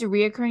kept having this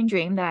reoccurring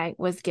dream that I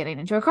was getting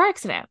into a car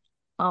accident.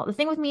 Well, the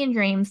thing with me in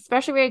dreams,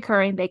 especially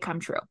reoccurring, they come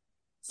true.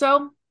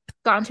 So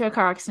got into a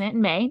car accident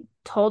in May,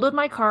 totaled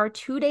my car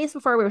 2 days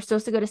before we were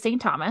supposed to go to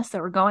St. Thomas. So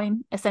we're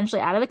going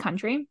essentially out of the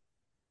country.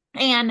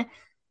 And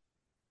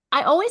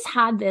I always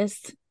had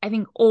this, I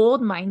think,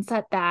 old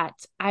mindset that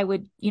I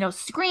would,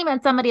 scream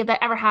at somebody if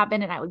that ever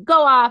happened, and I would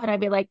go off and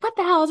I'd be like, what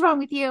the hell is wrong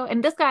with you?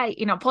 And this guy,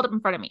 pulled up in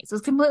front of me. So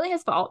it's completely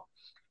his fault.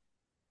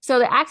 So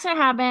the accident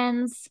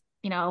happens,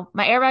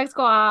 my airbags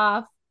go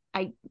off.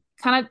 I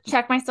kind of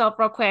check myself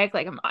real quick,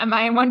 like, am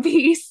I in one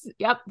piece?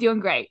 Yep, doing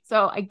great.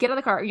 So I get out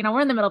of the car,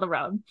 we're in the middle of the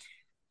road.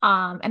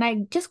 And I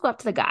just go up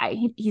to the guy.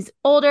 He's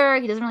older.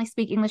 He doesn't really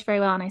speak English very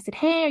well. And I said,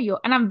 hey, are you,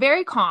 and I'm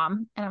very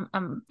calm. And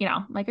I'm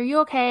like, are you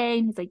okay?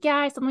 And he's like,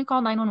 yeah, someone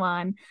called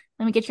 911.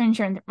 Let me get your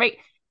insurance. Right.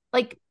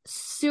 Like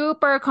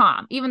super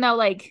calm, even though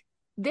like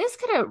this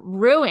could have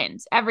ruined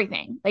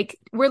everything. Like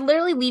we're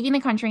literally leaving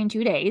the country in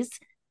 2 days.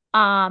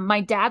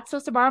 My dad's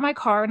supposed to borrow my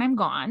car and I'm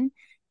gone.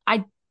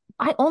 I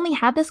I only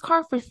had this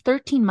car for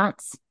 13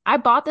 months. I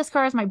bought this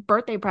car as my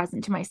birthday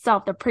present to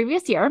myself the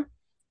previous year.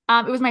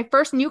 It was my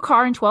first new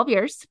car in 12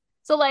 years.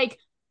 So like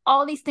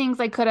all these things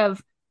I could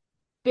have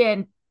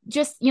been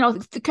just,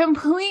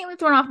 completely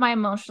thrown off my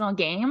emotional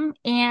game.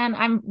 And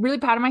I'm really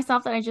proud of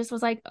myself that I just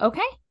was like,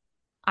 okay,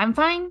 I'm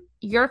fine.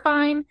 You're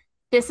fine.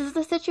 This is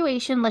the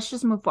situation. Let's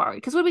just move forward.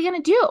 Because what are we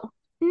going to do?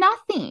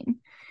 Nothing.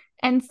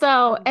 And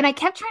so, and I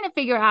kept trying to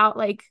figure out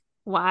like,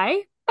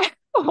 why?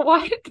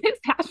 Why did this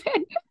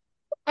happen?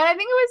 And I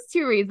think it was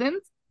two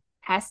reasons.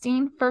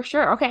 Testing for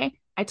sure. Okay.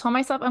 I told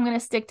myself I'm going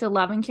to stick to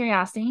love and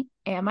curiosity.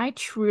 Am I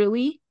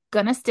truly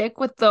going to stick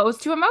with those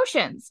two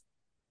emotions?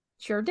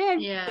 Sure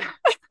did. Yeah.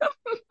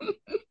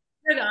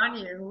 Good on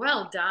you.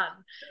 Well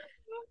done.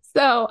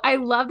 So I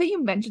love that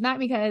you mentioned that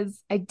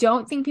because I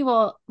don't think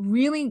people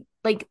really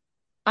like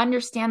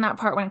understand that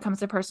part when it comes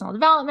to personal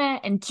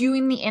development and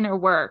doing the inner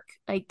work.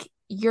 Like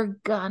you're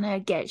gonna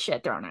get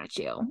shit thrown at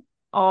you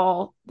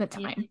all the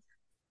Yeah. time.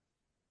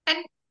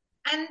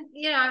 And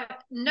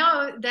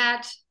know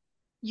that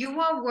you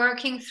are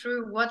working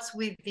through what's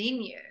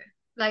within you.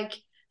 Like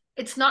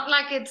it's not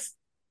like it's,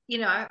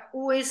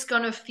 always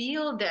gonna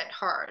feel that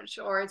hard,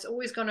 or it's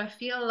always gonna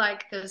feel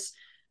like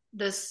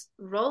this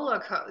roller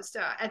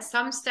coaster. At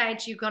some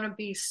stage you're going to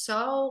be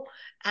so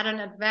at an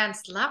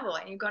advanced level,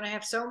 and you're going to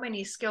have so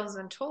many skills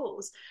and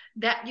tools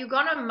that you're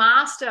going to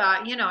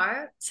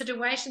master,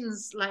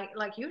 situations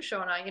like you,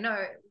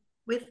 Shauna,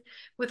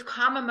 with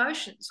calm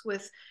emotions,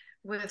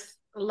 with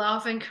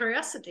love and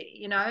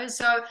curiosity,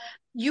 so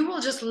you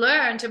will just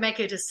learn to make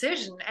a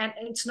decision. And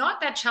it's not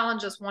that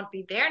challenges won't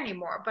be there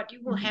anymore, but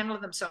you will Mhm. handle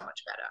them so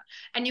much better,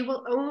 and you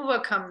will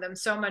overcome them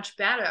so much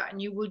better,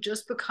 and you will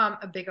just become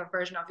a bigger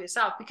version of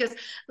yourself. Because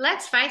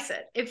let's face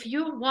it, if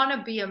you want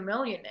to be a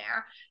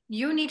millionaire,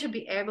 you need to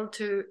be able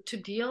to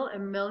deal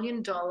 $1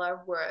 million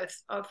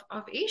worth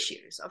of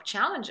issues, of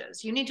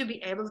challenges. You need to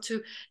be able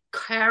to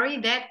carry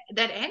that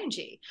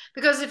energy,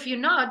 because if you're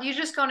not, you're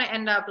just going to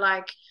end up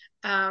like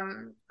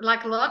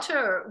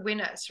lotto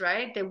winners,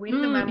 right? They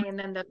win the Mm, money and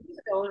then they lose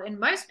it all. And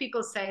most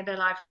people say their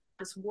life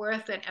is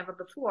worse than ever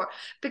before,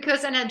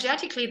 because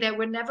energetically they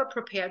were never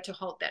prepared to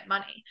hold that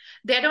money.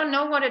 They don't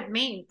know what it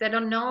means. They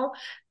don't know,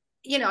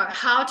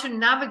 how to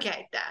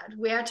navigate that,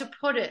 where to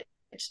put it,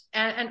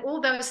 and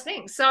all those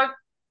things. So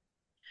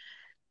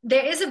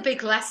there is a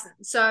big lesson.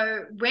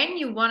 So when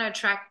you want to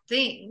attract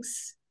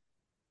things,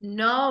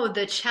 no,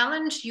 the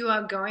challenge you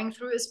are going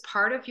through is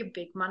part of your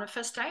big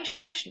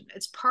manifestation.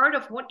 It's part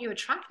of what you're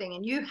attracting,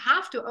 and you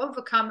have to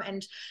overcome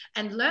and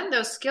learn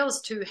those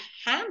skills to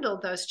handle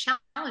those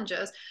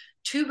challenges,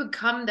 to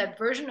become that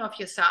version of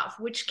yourself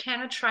which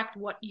can attract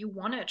what you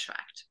want to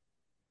attract.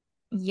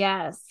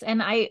 yes.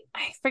 And I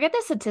forget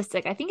the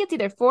statistic. I think it's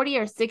either 40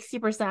 or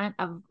 60%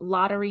 of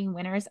lottery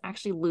winners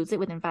actually lose it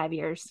within 5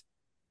 years,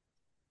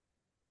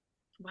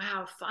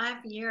 Wow,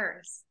 5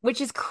 years. which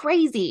is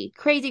crazy,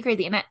 crazy,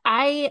 crazy. And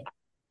I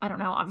don't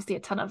know, obviously a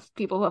ton of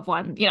people who have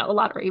won, the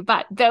lottery,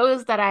 but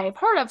those that I've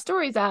heard of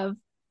stories of,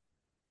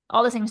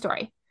 all the same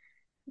story.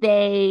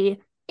 They,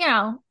 you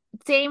know,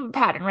 same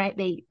pattern, right?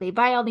 They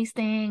buy all these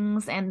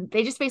things and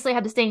they just basically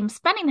had the same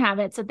spending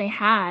habits that they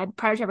had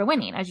prior to ever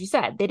winning. As you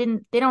said, they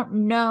don't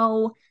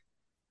know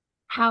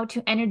how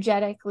to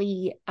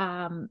energetically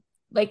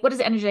like what does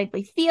it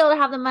energetically feel to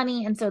have the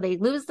money, and so they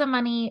lose the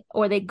money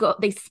or they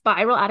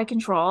spiral out of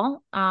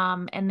control,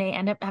 and they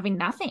end up having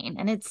nothing.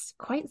 And it's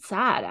quite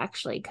sad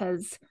actually,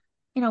 because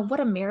what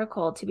a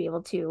miracle to be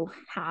able to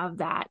have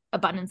that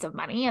abundance of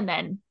money and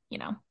then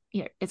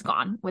it's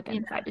gone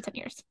within 5 to 10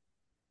 years.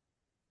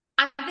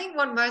 I think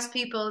what most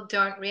people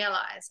don't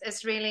realize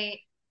is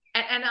really,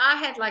 and I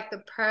had like the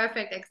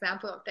perfect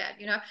example of that.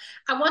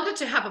 I wanted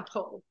to have a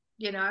pool.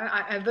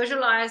 I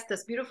visualized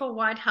this beautiful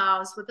white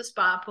house with a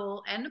spa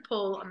pool and a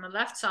pool on the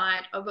left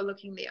side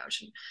overlooking the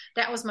ocean.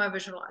 That was my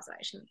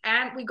visualization.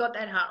 And we got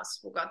that house.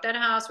 We got that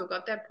house. We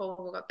got that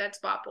pool. We got that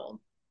spa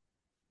pool.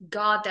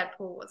 God, that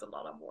pool was a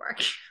lot of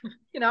work.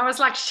 I was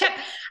like, shit,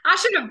 I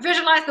should have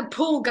visualized the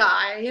pool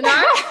guy, the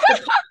pool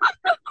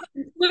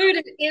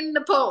included in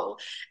the pool.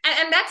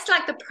 And that's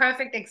like the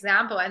perfect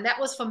example. And that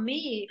was for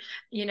me,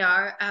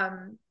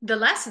 the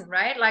lesson,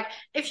 right? Like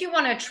if you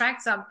want to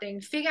attract something,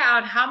 figure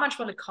out how much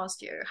will it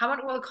cost you? How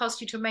much will it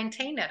cost you to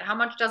maintain it? How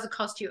much does it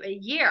cost you a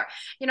year?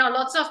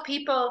 Lots of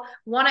people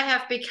want to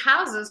have big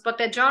houses, but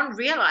they don't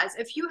realize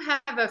if you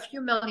have a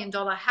few $1 million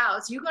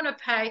house, you're going to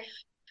pay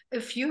a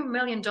few $1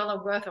 million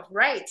worth of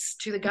rates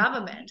to the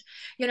government.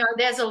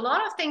 There's a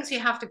lot of things you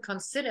have to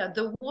consider: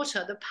 the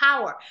water, the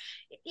power,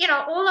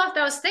 all of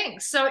those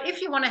things. So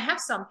if you want to have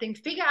something,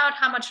 figure out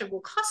how much it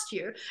will cost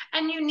you,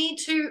 and you need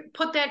to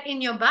put that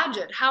in your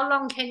budget. How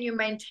long can you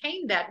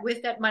maintain that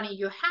with that money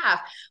you have?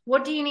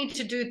 What do you need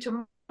to do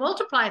to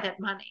multiply that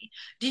money?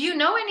 Do you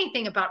know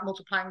anything about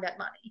multiplying that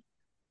money?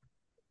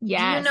 Do you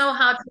Yes. know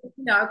how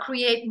to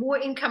create more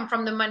income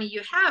from the money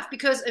you have?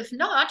 Because if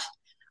not,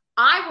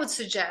 I would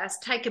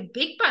suggest take a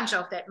big bunch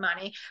of that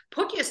money,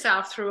 put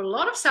yourself through a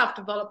lot of self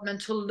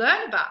development to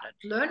learn about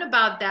it, learn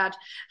about that,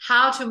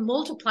 how to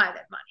multiply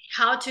that money,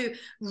 how to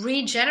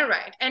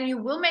regenerate. And you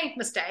will make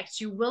mistakes,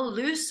 you will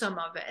lose some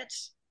of it.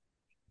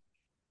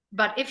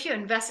 But if you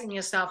invest in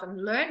yourself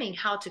and learning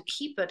how to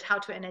keep it, how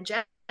to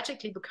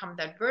energetically become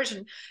that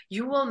version,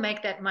 you will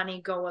make that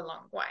money go a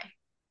long way.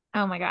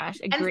 Oh my gosh,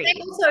 And same agreed.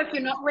 also if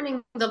you're not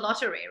winning the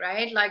lottery,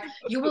 right? Like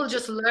you will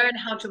just learn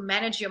how to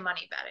manage your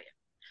money better,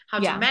 how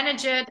to Yeah.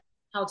 manage it,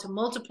 how to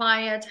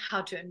multiply it,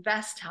 how to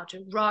invest, how to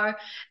grow.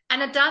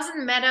 And it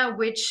doesn't matter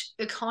which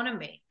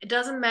economy. It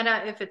doesn't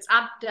matter if it's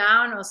up,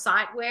 down, or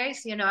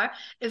sideways,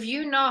 If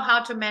you know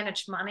how to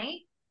manage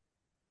money,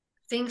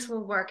 things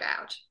will work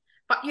out.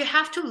 But you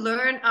have to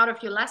learn out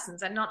of your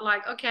lessons and not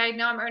like, okay,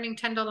 now I'm earning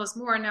 $10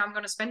 more and now I'm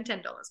going to spend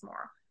 $10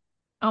 more.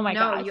 Oh my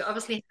No, you gosh.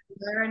 obviously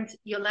learned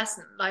your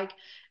lesson. Like,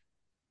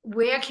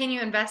 where can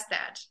you invest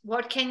that?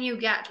 What can you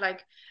get?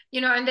 Like,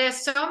 and there's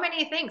so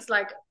many things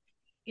like,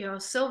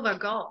 silver,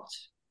 gold.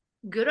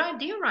 Good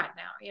idea right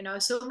now.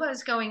 Silver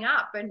is going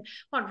up. And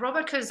what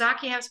Robert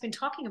Kiyosaki has been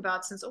talking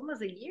about since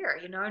almost a year,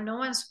 no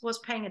one was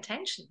paying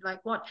attention. Like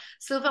what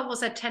silver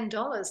was at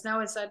 $10. Now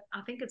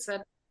I think it's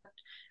at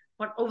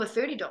what, over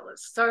 $30.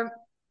 So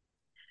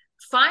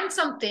find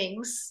some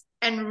things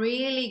and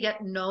really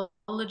get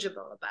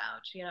knowledgeable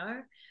about,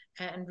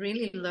 and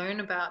really learn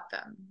about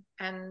them.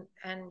 And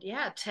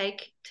yeah,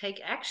 take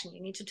action.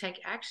 You need to take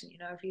action.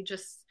 If you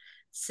just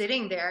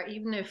sitting there,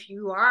 even if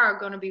you are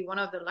going to be one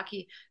of the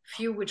lucky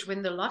few which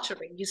win the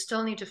lottery, you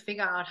still need to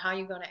figure out how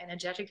you're going to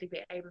energetically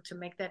be able to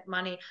make that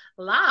money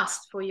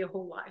last for your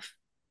whole life.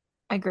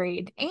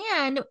 Agreed.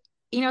 And,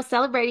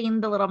 celebrating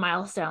the little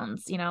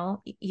milestones,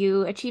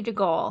 you achieved a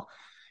goal.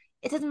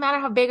 It doesn't matter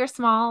how big or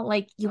small,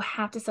 like you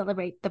have to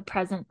celebrate the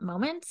present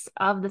moments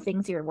of the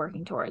things you're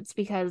working towards,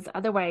 because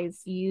otherwise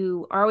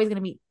you are always going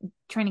to be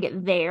trying to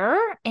get there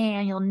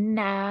and you'll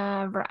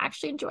never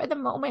actually enjoy the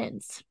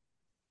moments.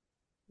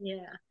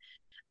 Yeah.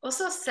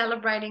 Also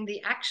celebrating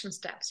the action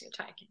steps you're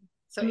taking.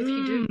 So if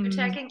you do Mm,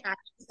 taking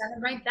action,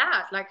 celebrate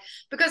that. Like,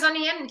 because on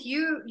the end,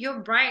 your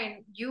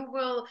brain, you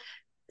will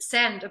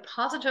send a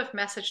positive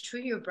message to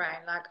your brain,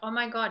 like, oh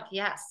my God,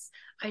 yes,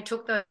 I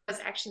took those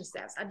action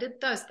steps. I did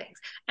those things.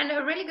 And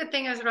a really good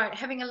thing is, right,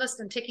 having a list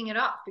and ticking it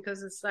off,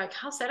 because it's like,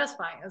 how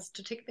satisfying is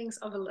to tick things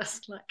off a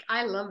list. Like,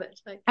 I love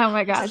it. Like, oh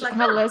my it's gosh, just like,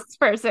 I'm a list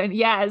person.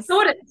 Yes.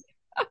 sorted,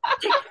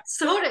 tick,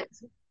 sorted.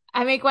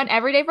 I make one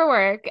every day for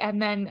work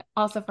and then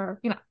also for,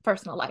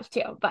 personal life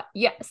too. But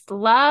yes,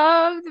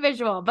 love the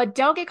visual, but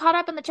don't get caught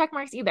up in the check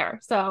marks either.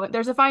 So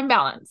there's a fine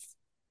balance.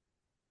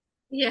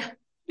 Yeah.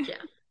 Yeah,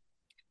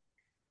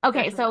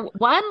 Okay, definitely. so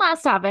one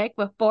last topic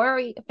before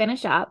we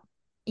finish up.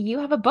 You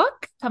have a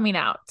book coming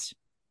out.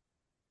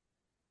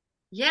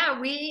 Yeah,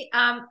 we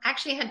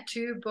actually had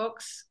two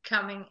books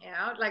coming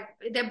out. Like,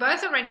 they're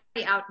both already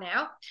out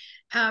now.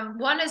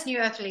 One is New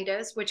Earth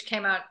Leaders, which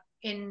came out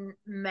in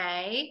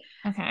May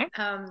Okay.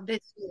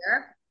 this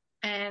year,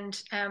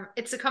 and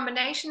it's a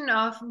combination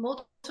of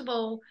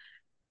multiple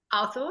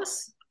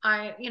authors.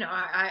 I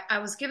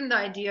was given the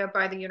idea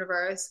by the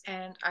universe,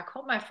 and I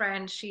called my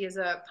friend. She is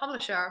a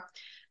publisher,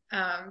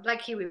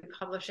 Black Kiwi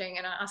Publishing,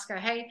 and I asked her,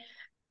 "Hey,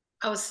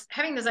 I was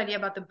having this idea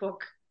about the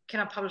book. Can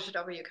I publish it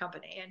over your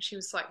company?" And she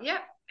was like, "Yeah."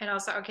 And I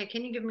was like, "Okay,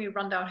 can you give me a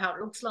rundown how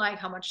it looks like?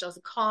 How much does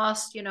it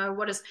cost?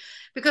 What is,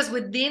 because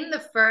within the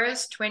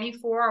first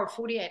 24 or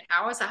 48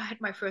 hours, I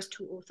had my first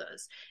two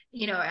authors.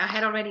 I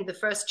had already the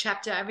first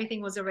chapter,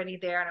 everything was already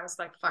there. And I was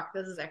like, fuck,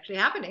 this is actually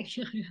happening.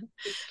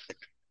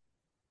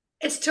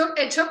 It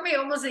took me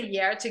almost a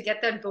year to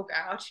get that book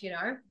out,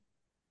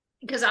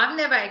 because I've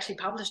never actually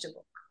published a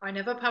book. I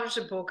never published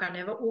a book. I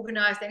never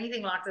organized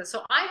anything like this.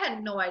 So I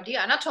had no idea.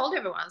 And I told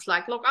everyone, it's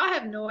like, look, I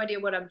have no idea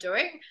what I'm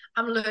doing.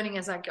 I'm learning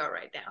as I go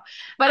right now.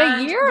 But a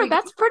And year, we,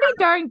 that's pretty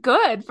darn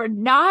good for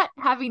not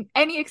having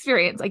any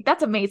experience. Like,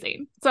 that's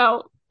amazing.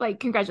 So, like,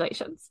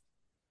 congratulations.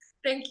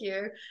 thank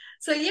you.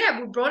 So yeah,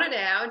 we brought it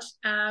out.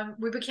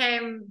 We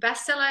became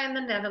bestseller in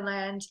the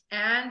Netherlands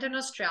and in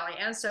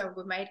Australia. So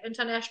we made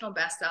international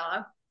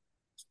bestseller.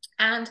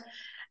 And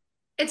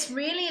it's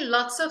really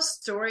lots of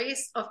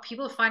stories of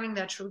people finding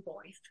their true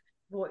voice,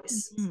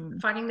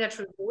 Mhm. finding their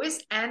true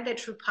voice and their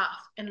true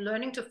path, and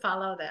learning to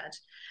follow that.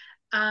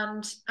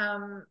 And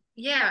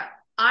yeah,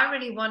 I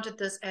really wanted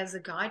this as a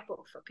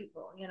guidebook for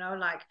people.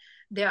 Like,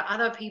 there are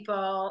other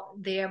people,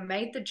 they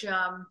made the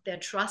jump, they're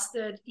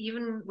trusted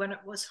even when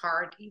it was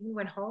hard, even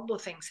when horrible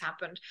things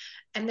happened,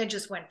 and they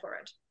just went for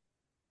it.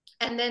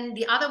 And then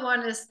the other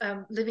one is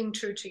living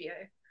true to you.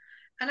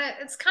 And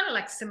it's kind of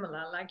like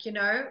similar, like,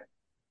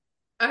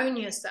 own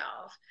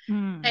yourself.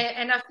 Mm.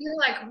 And I feel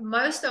like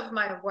most of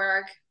my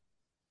work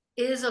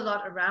is a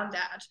lot around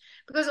that,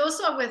 because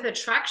also with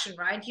attraction,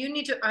 right, you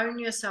need to own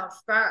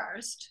yourself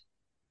first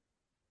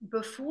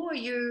before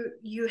you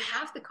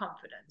have the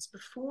confidence,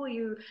 before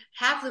you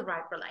have the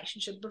right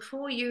relationship,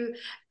 before you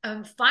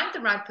find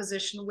the right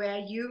position where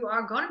you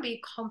are going to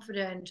be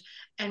confident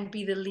and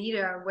be the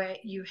leader, where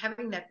you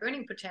having that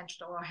earning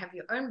potential or have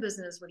your own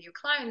business with your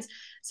clients.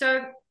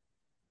 So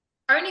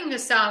owning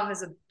yourself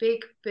is a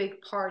big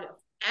part of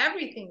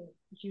everything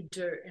you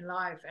do in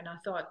life. And I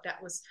thought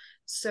that was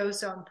so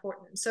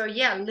important. So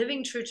yeah,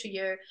 living true to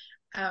you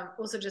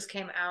also just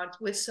came out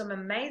with some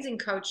amazing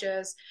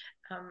coaches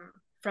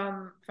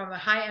from a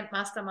high-end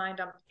mastermind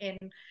I'm in.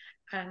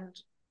 And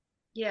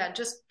yeah,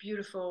 just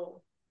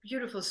beautiful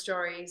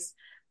stories.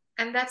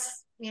 And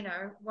that's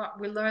what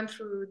we learn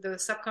through the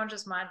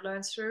subconscious mind,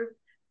 learns through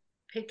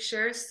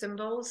pictures,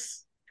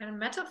 symbols, and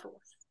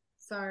metaphors.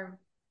 So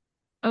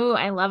Oh,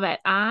 I love it.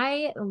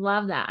 I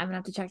love that. I'm gonna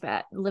have to check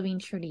that Living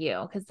True to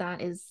You, because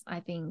that is, I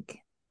think,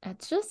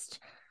 it's just,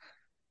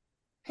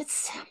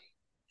 it's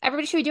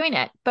everybody should be doing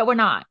it, but we're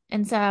not.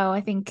 And so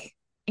I think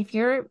if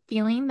you're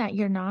feeling that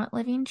you're not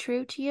living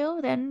true to you,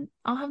 then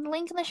I'll have the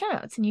link in the show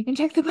notes and you can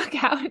check the book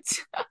out.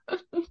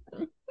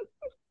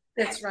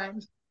 That's right.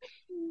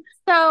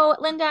 So,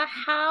 Linda,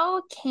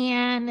 how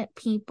can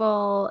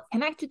people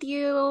connect with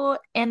you?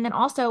 And then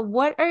also,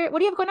 what do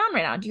you have going on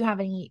right now? Do you have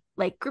any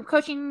like group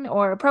coaching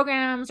or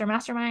programs or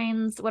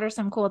masterminds? What are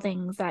some cool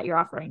things that you're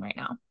offering right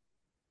now?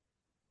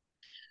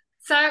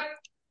 So,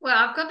 well,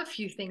 I've got a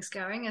few things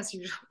going as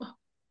usual.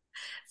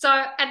 So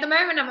at the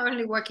moment, I'm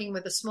only working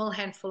with a small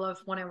handful of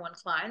one-on-one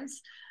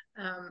clients,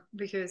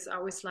 because I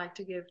always like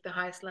to give the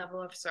highest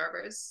level of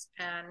service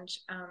and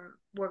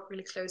work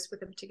really close with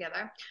them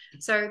together.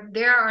 So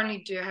there I only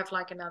do have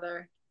like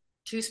another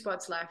 2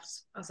 spots left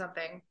or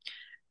something.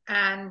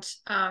 And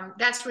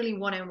that's really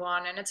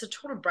one-on-one, and it's a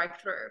total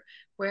breakthrough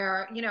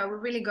where we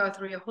really go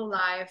through your whole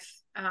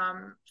life,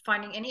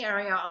 finding any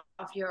area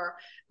of your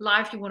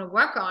life you want to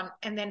work on,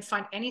 and then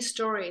find any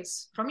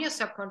stories from your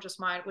subconscious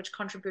mind which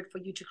contribute for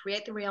you to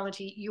create the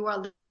reality you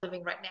are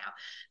living right now,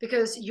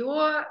 because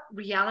your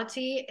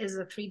reality is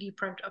a 3D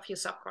print of your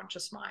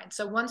subconscious mind.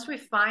 So once we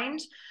find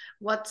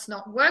what's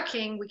not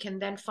working, we can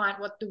then find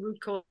what the root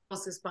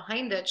cause is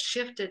behind it,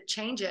 shift it,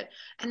 change it,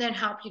 and then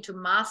help you to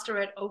master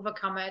it,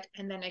 overcome it,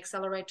 and then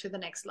accelerate to the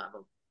next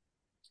level.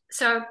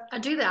 So I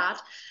do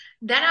that.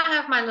 Then I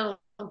have my little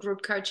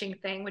group coaching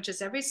thing, which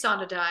is every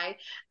Saturday.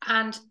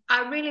 And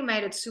I really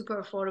made it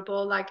super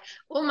affordable. Like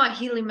all my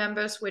Healy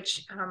members,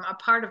 which are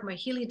part of my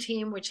Healy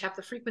team, which have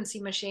the frequency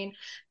machine,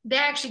 they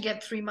actually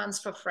get 3 months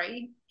for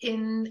free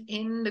in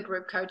the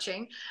group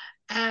coaching.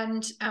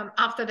 And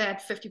after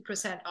that,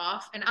 50%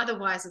 off. And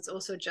otherwise, it's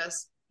also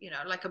just,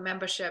 like a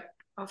membership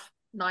of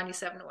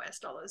 97 US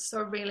dollars.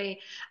 So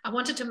really, I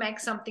wanted to make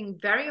something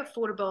very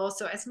affordable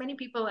so as many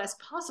people as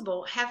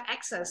possible have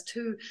access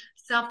to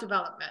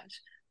self-development,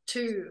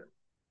 to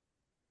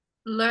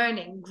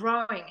learning,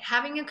 growing,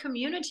 having a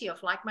community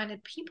of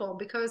like-minded people.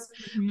 Because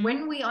Mhm.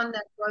 when we're on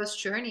that growth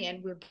journey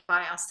and we're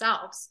by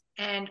ourselves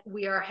and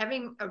we are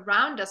having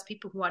around us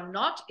people who are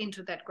not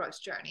into that growth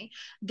journey,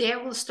 they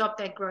will stop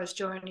that growth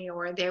journey,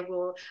 or they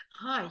will,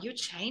 you're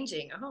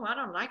changing. Oh, I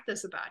don't like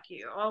this about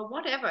you, or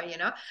whatever.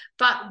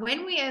 But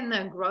when we're in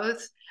the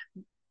growth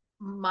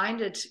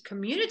minded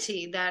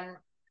community, then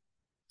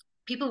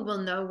people will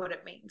know what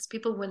it means.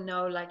 People will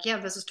know, like, yeah,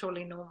 this is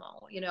totally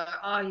normal.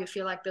 Oh, you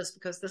feel like this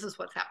because this is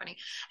what's happening.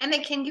 And they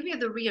can give you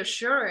the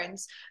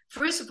reassurance.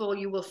 First of all,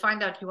 you will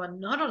find out you are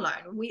not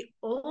alone. We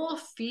all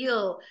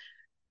feel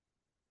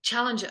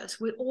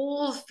challenges. We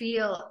all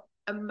feel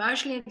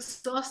emotionally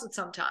exhausted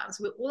sometimes.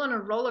 We're all on a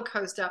roller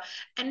coaster,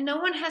 and no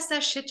one has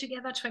their shit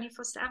together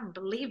 24/7.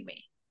 Believe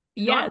me.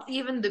 Yes. Not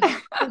even the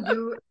people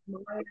you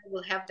admire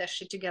will have their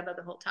shit together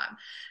the whole time.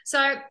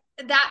 So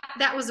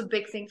that was a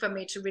big thing for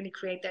me, to really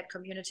create that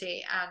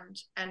community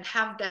and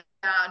have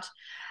that.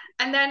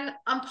 And then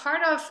I'm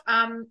part of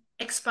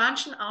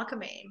Expansion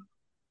Alchemy,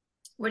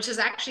 which is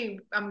actually,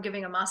 I'm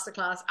giving a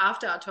masterclass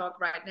after our talk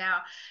right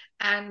now.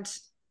 And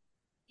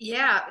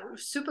yeah,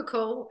 super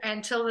cool.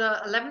 Until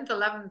the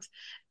 11th,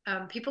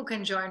 people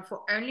can join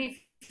for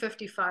only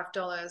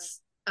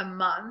 $55 a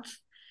month.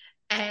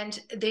 And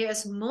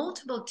there's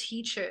multiple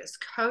teachers,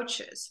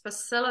 coaches,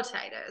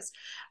 facilitators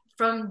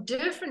from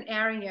different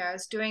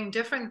areas doing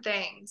different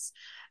things.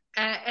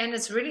 And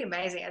it's really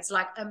amazing. It's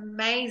like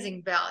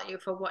amazing value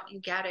for what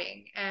you're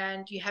getting.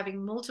 And you're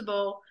having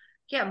multiple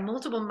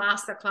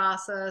master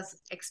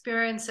classes,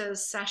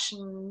 experiences,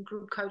 session,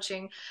 group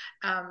coaching,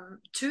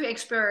 to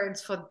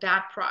experience for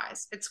that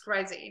price. It's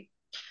crazy.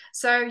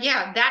 So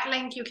yeah, that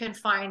link you can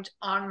find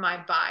on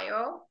my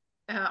bio,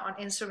 on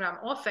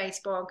Instagram or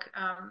Facebook,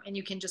 and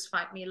you can just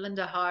find me,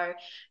 Linda Ho.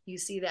 You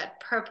see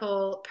that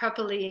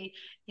purpley,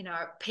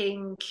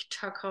 pink,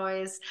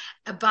 turquoise,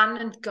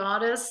 abundant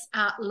goddess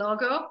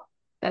logo.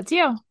 That's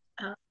you.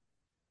 Uh,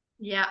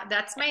 yeah,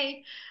 that's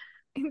me.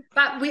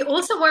 But we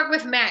also work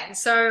with men.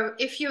 So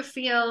if you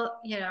feel,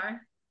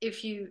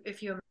 if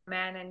you're a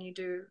man and you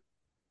do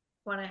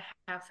want to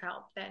have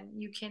help, then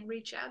you can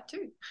reach out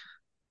too.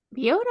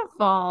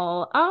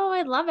 Beautiful. Oh,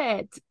 I love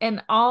it.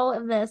 And all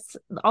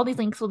these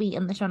links will be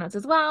in the show notes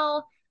as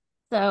well.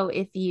 So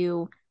if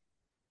you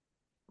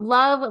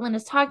love what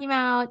Linda's talking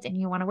about and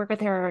you want to work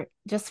with her,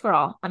 just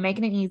scroll. I'm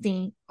making it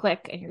easy.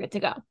 Click and you're good to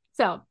go.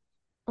 So,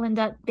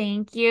 Linda,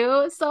 thank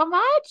you so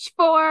much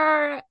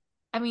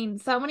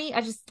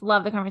I just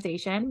love the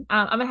conversation.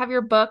 I'm gonna have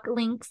your book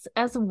links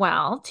as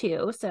well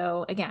too.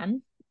 So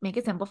again, make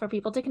it simple for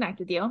people to connect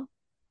with you.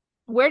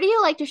 Where do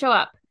you like to show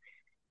up?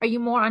 Are you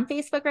more on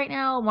Facebook right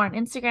now, more on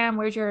Instagram?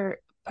 Where's your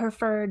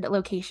preferred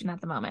location at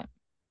the moment?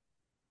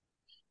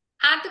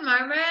 At the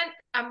moment,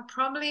 I'm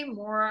probably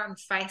more on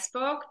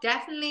Facebook,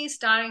 definitely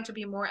starting to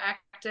be more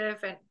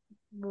active and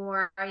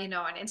more,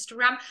 on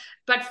Instagram.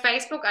 But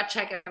Facebook, I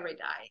check every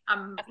day.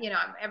 I'm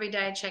every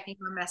day checking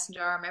my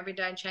messenger. I'm every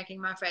day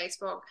checking my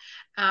Facebook.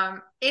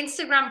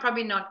 Instagram,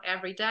 probably not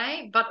every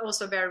day, but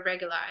also very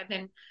regular. And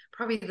then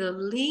probably the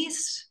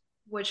least,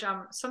 which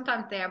I'm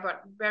sometimes there,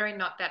 but very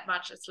not that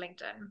much, is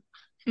LinkedIn.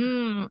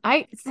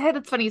 I said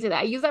it's funny you say that.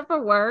 I use that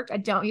for work. I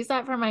don't use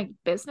that for my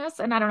business.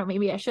 And I don't know,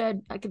 maybe I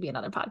should. That could be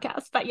another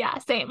podcast. But yeah,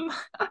 same.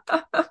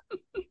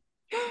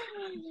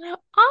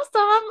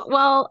 Awesome.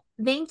 Well,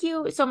 thank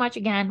you so much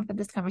again for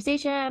this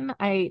conversation.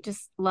 I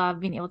just love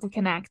being able to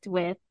connect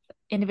with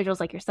individuals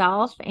like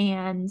yourself.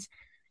 And if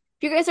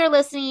you guys are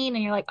listening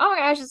and you're like, oh my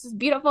gosh, this is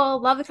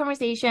beautiful, love the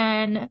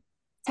conversation,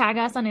 tag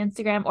us on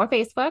Instagram or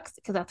Facebook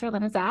because that's where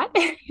Lena's at.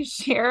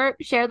 share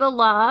the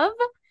love.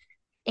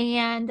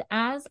 And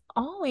as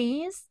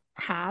always,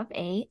 have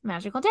a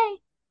magical day.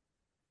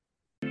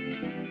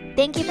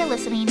 Thank you for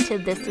listening to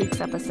this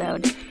week's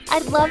episode.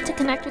 I'd love to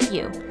connect with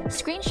you.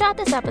 Screenshot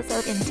this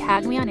episode and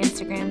tag me on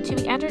Instagram to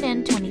be entered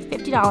into a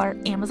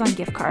 $50 Amazon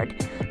gift card.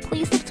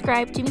 Please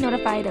subscribe to be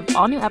notified of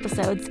all new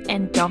episodes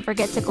and don't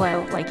forget to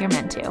glow like you're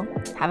meant to.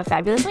 Have a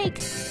fabulous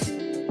week.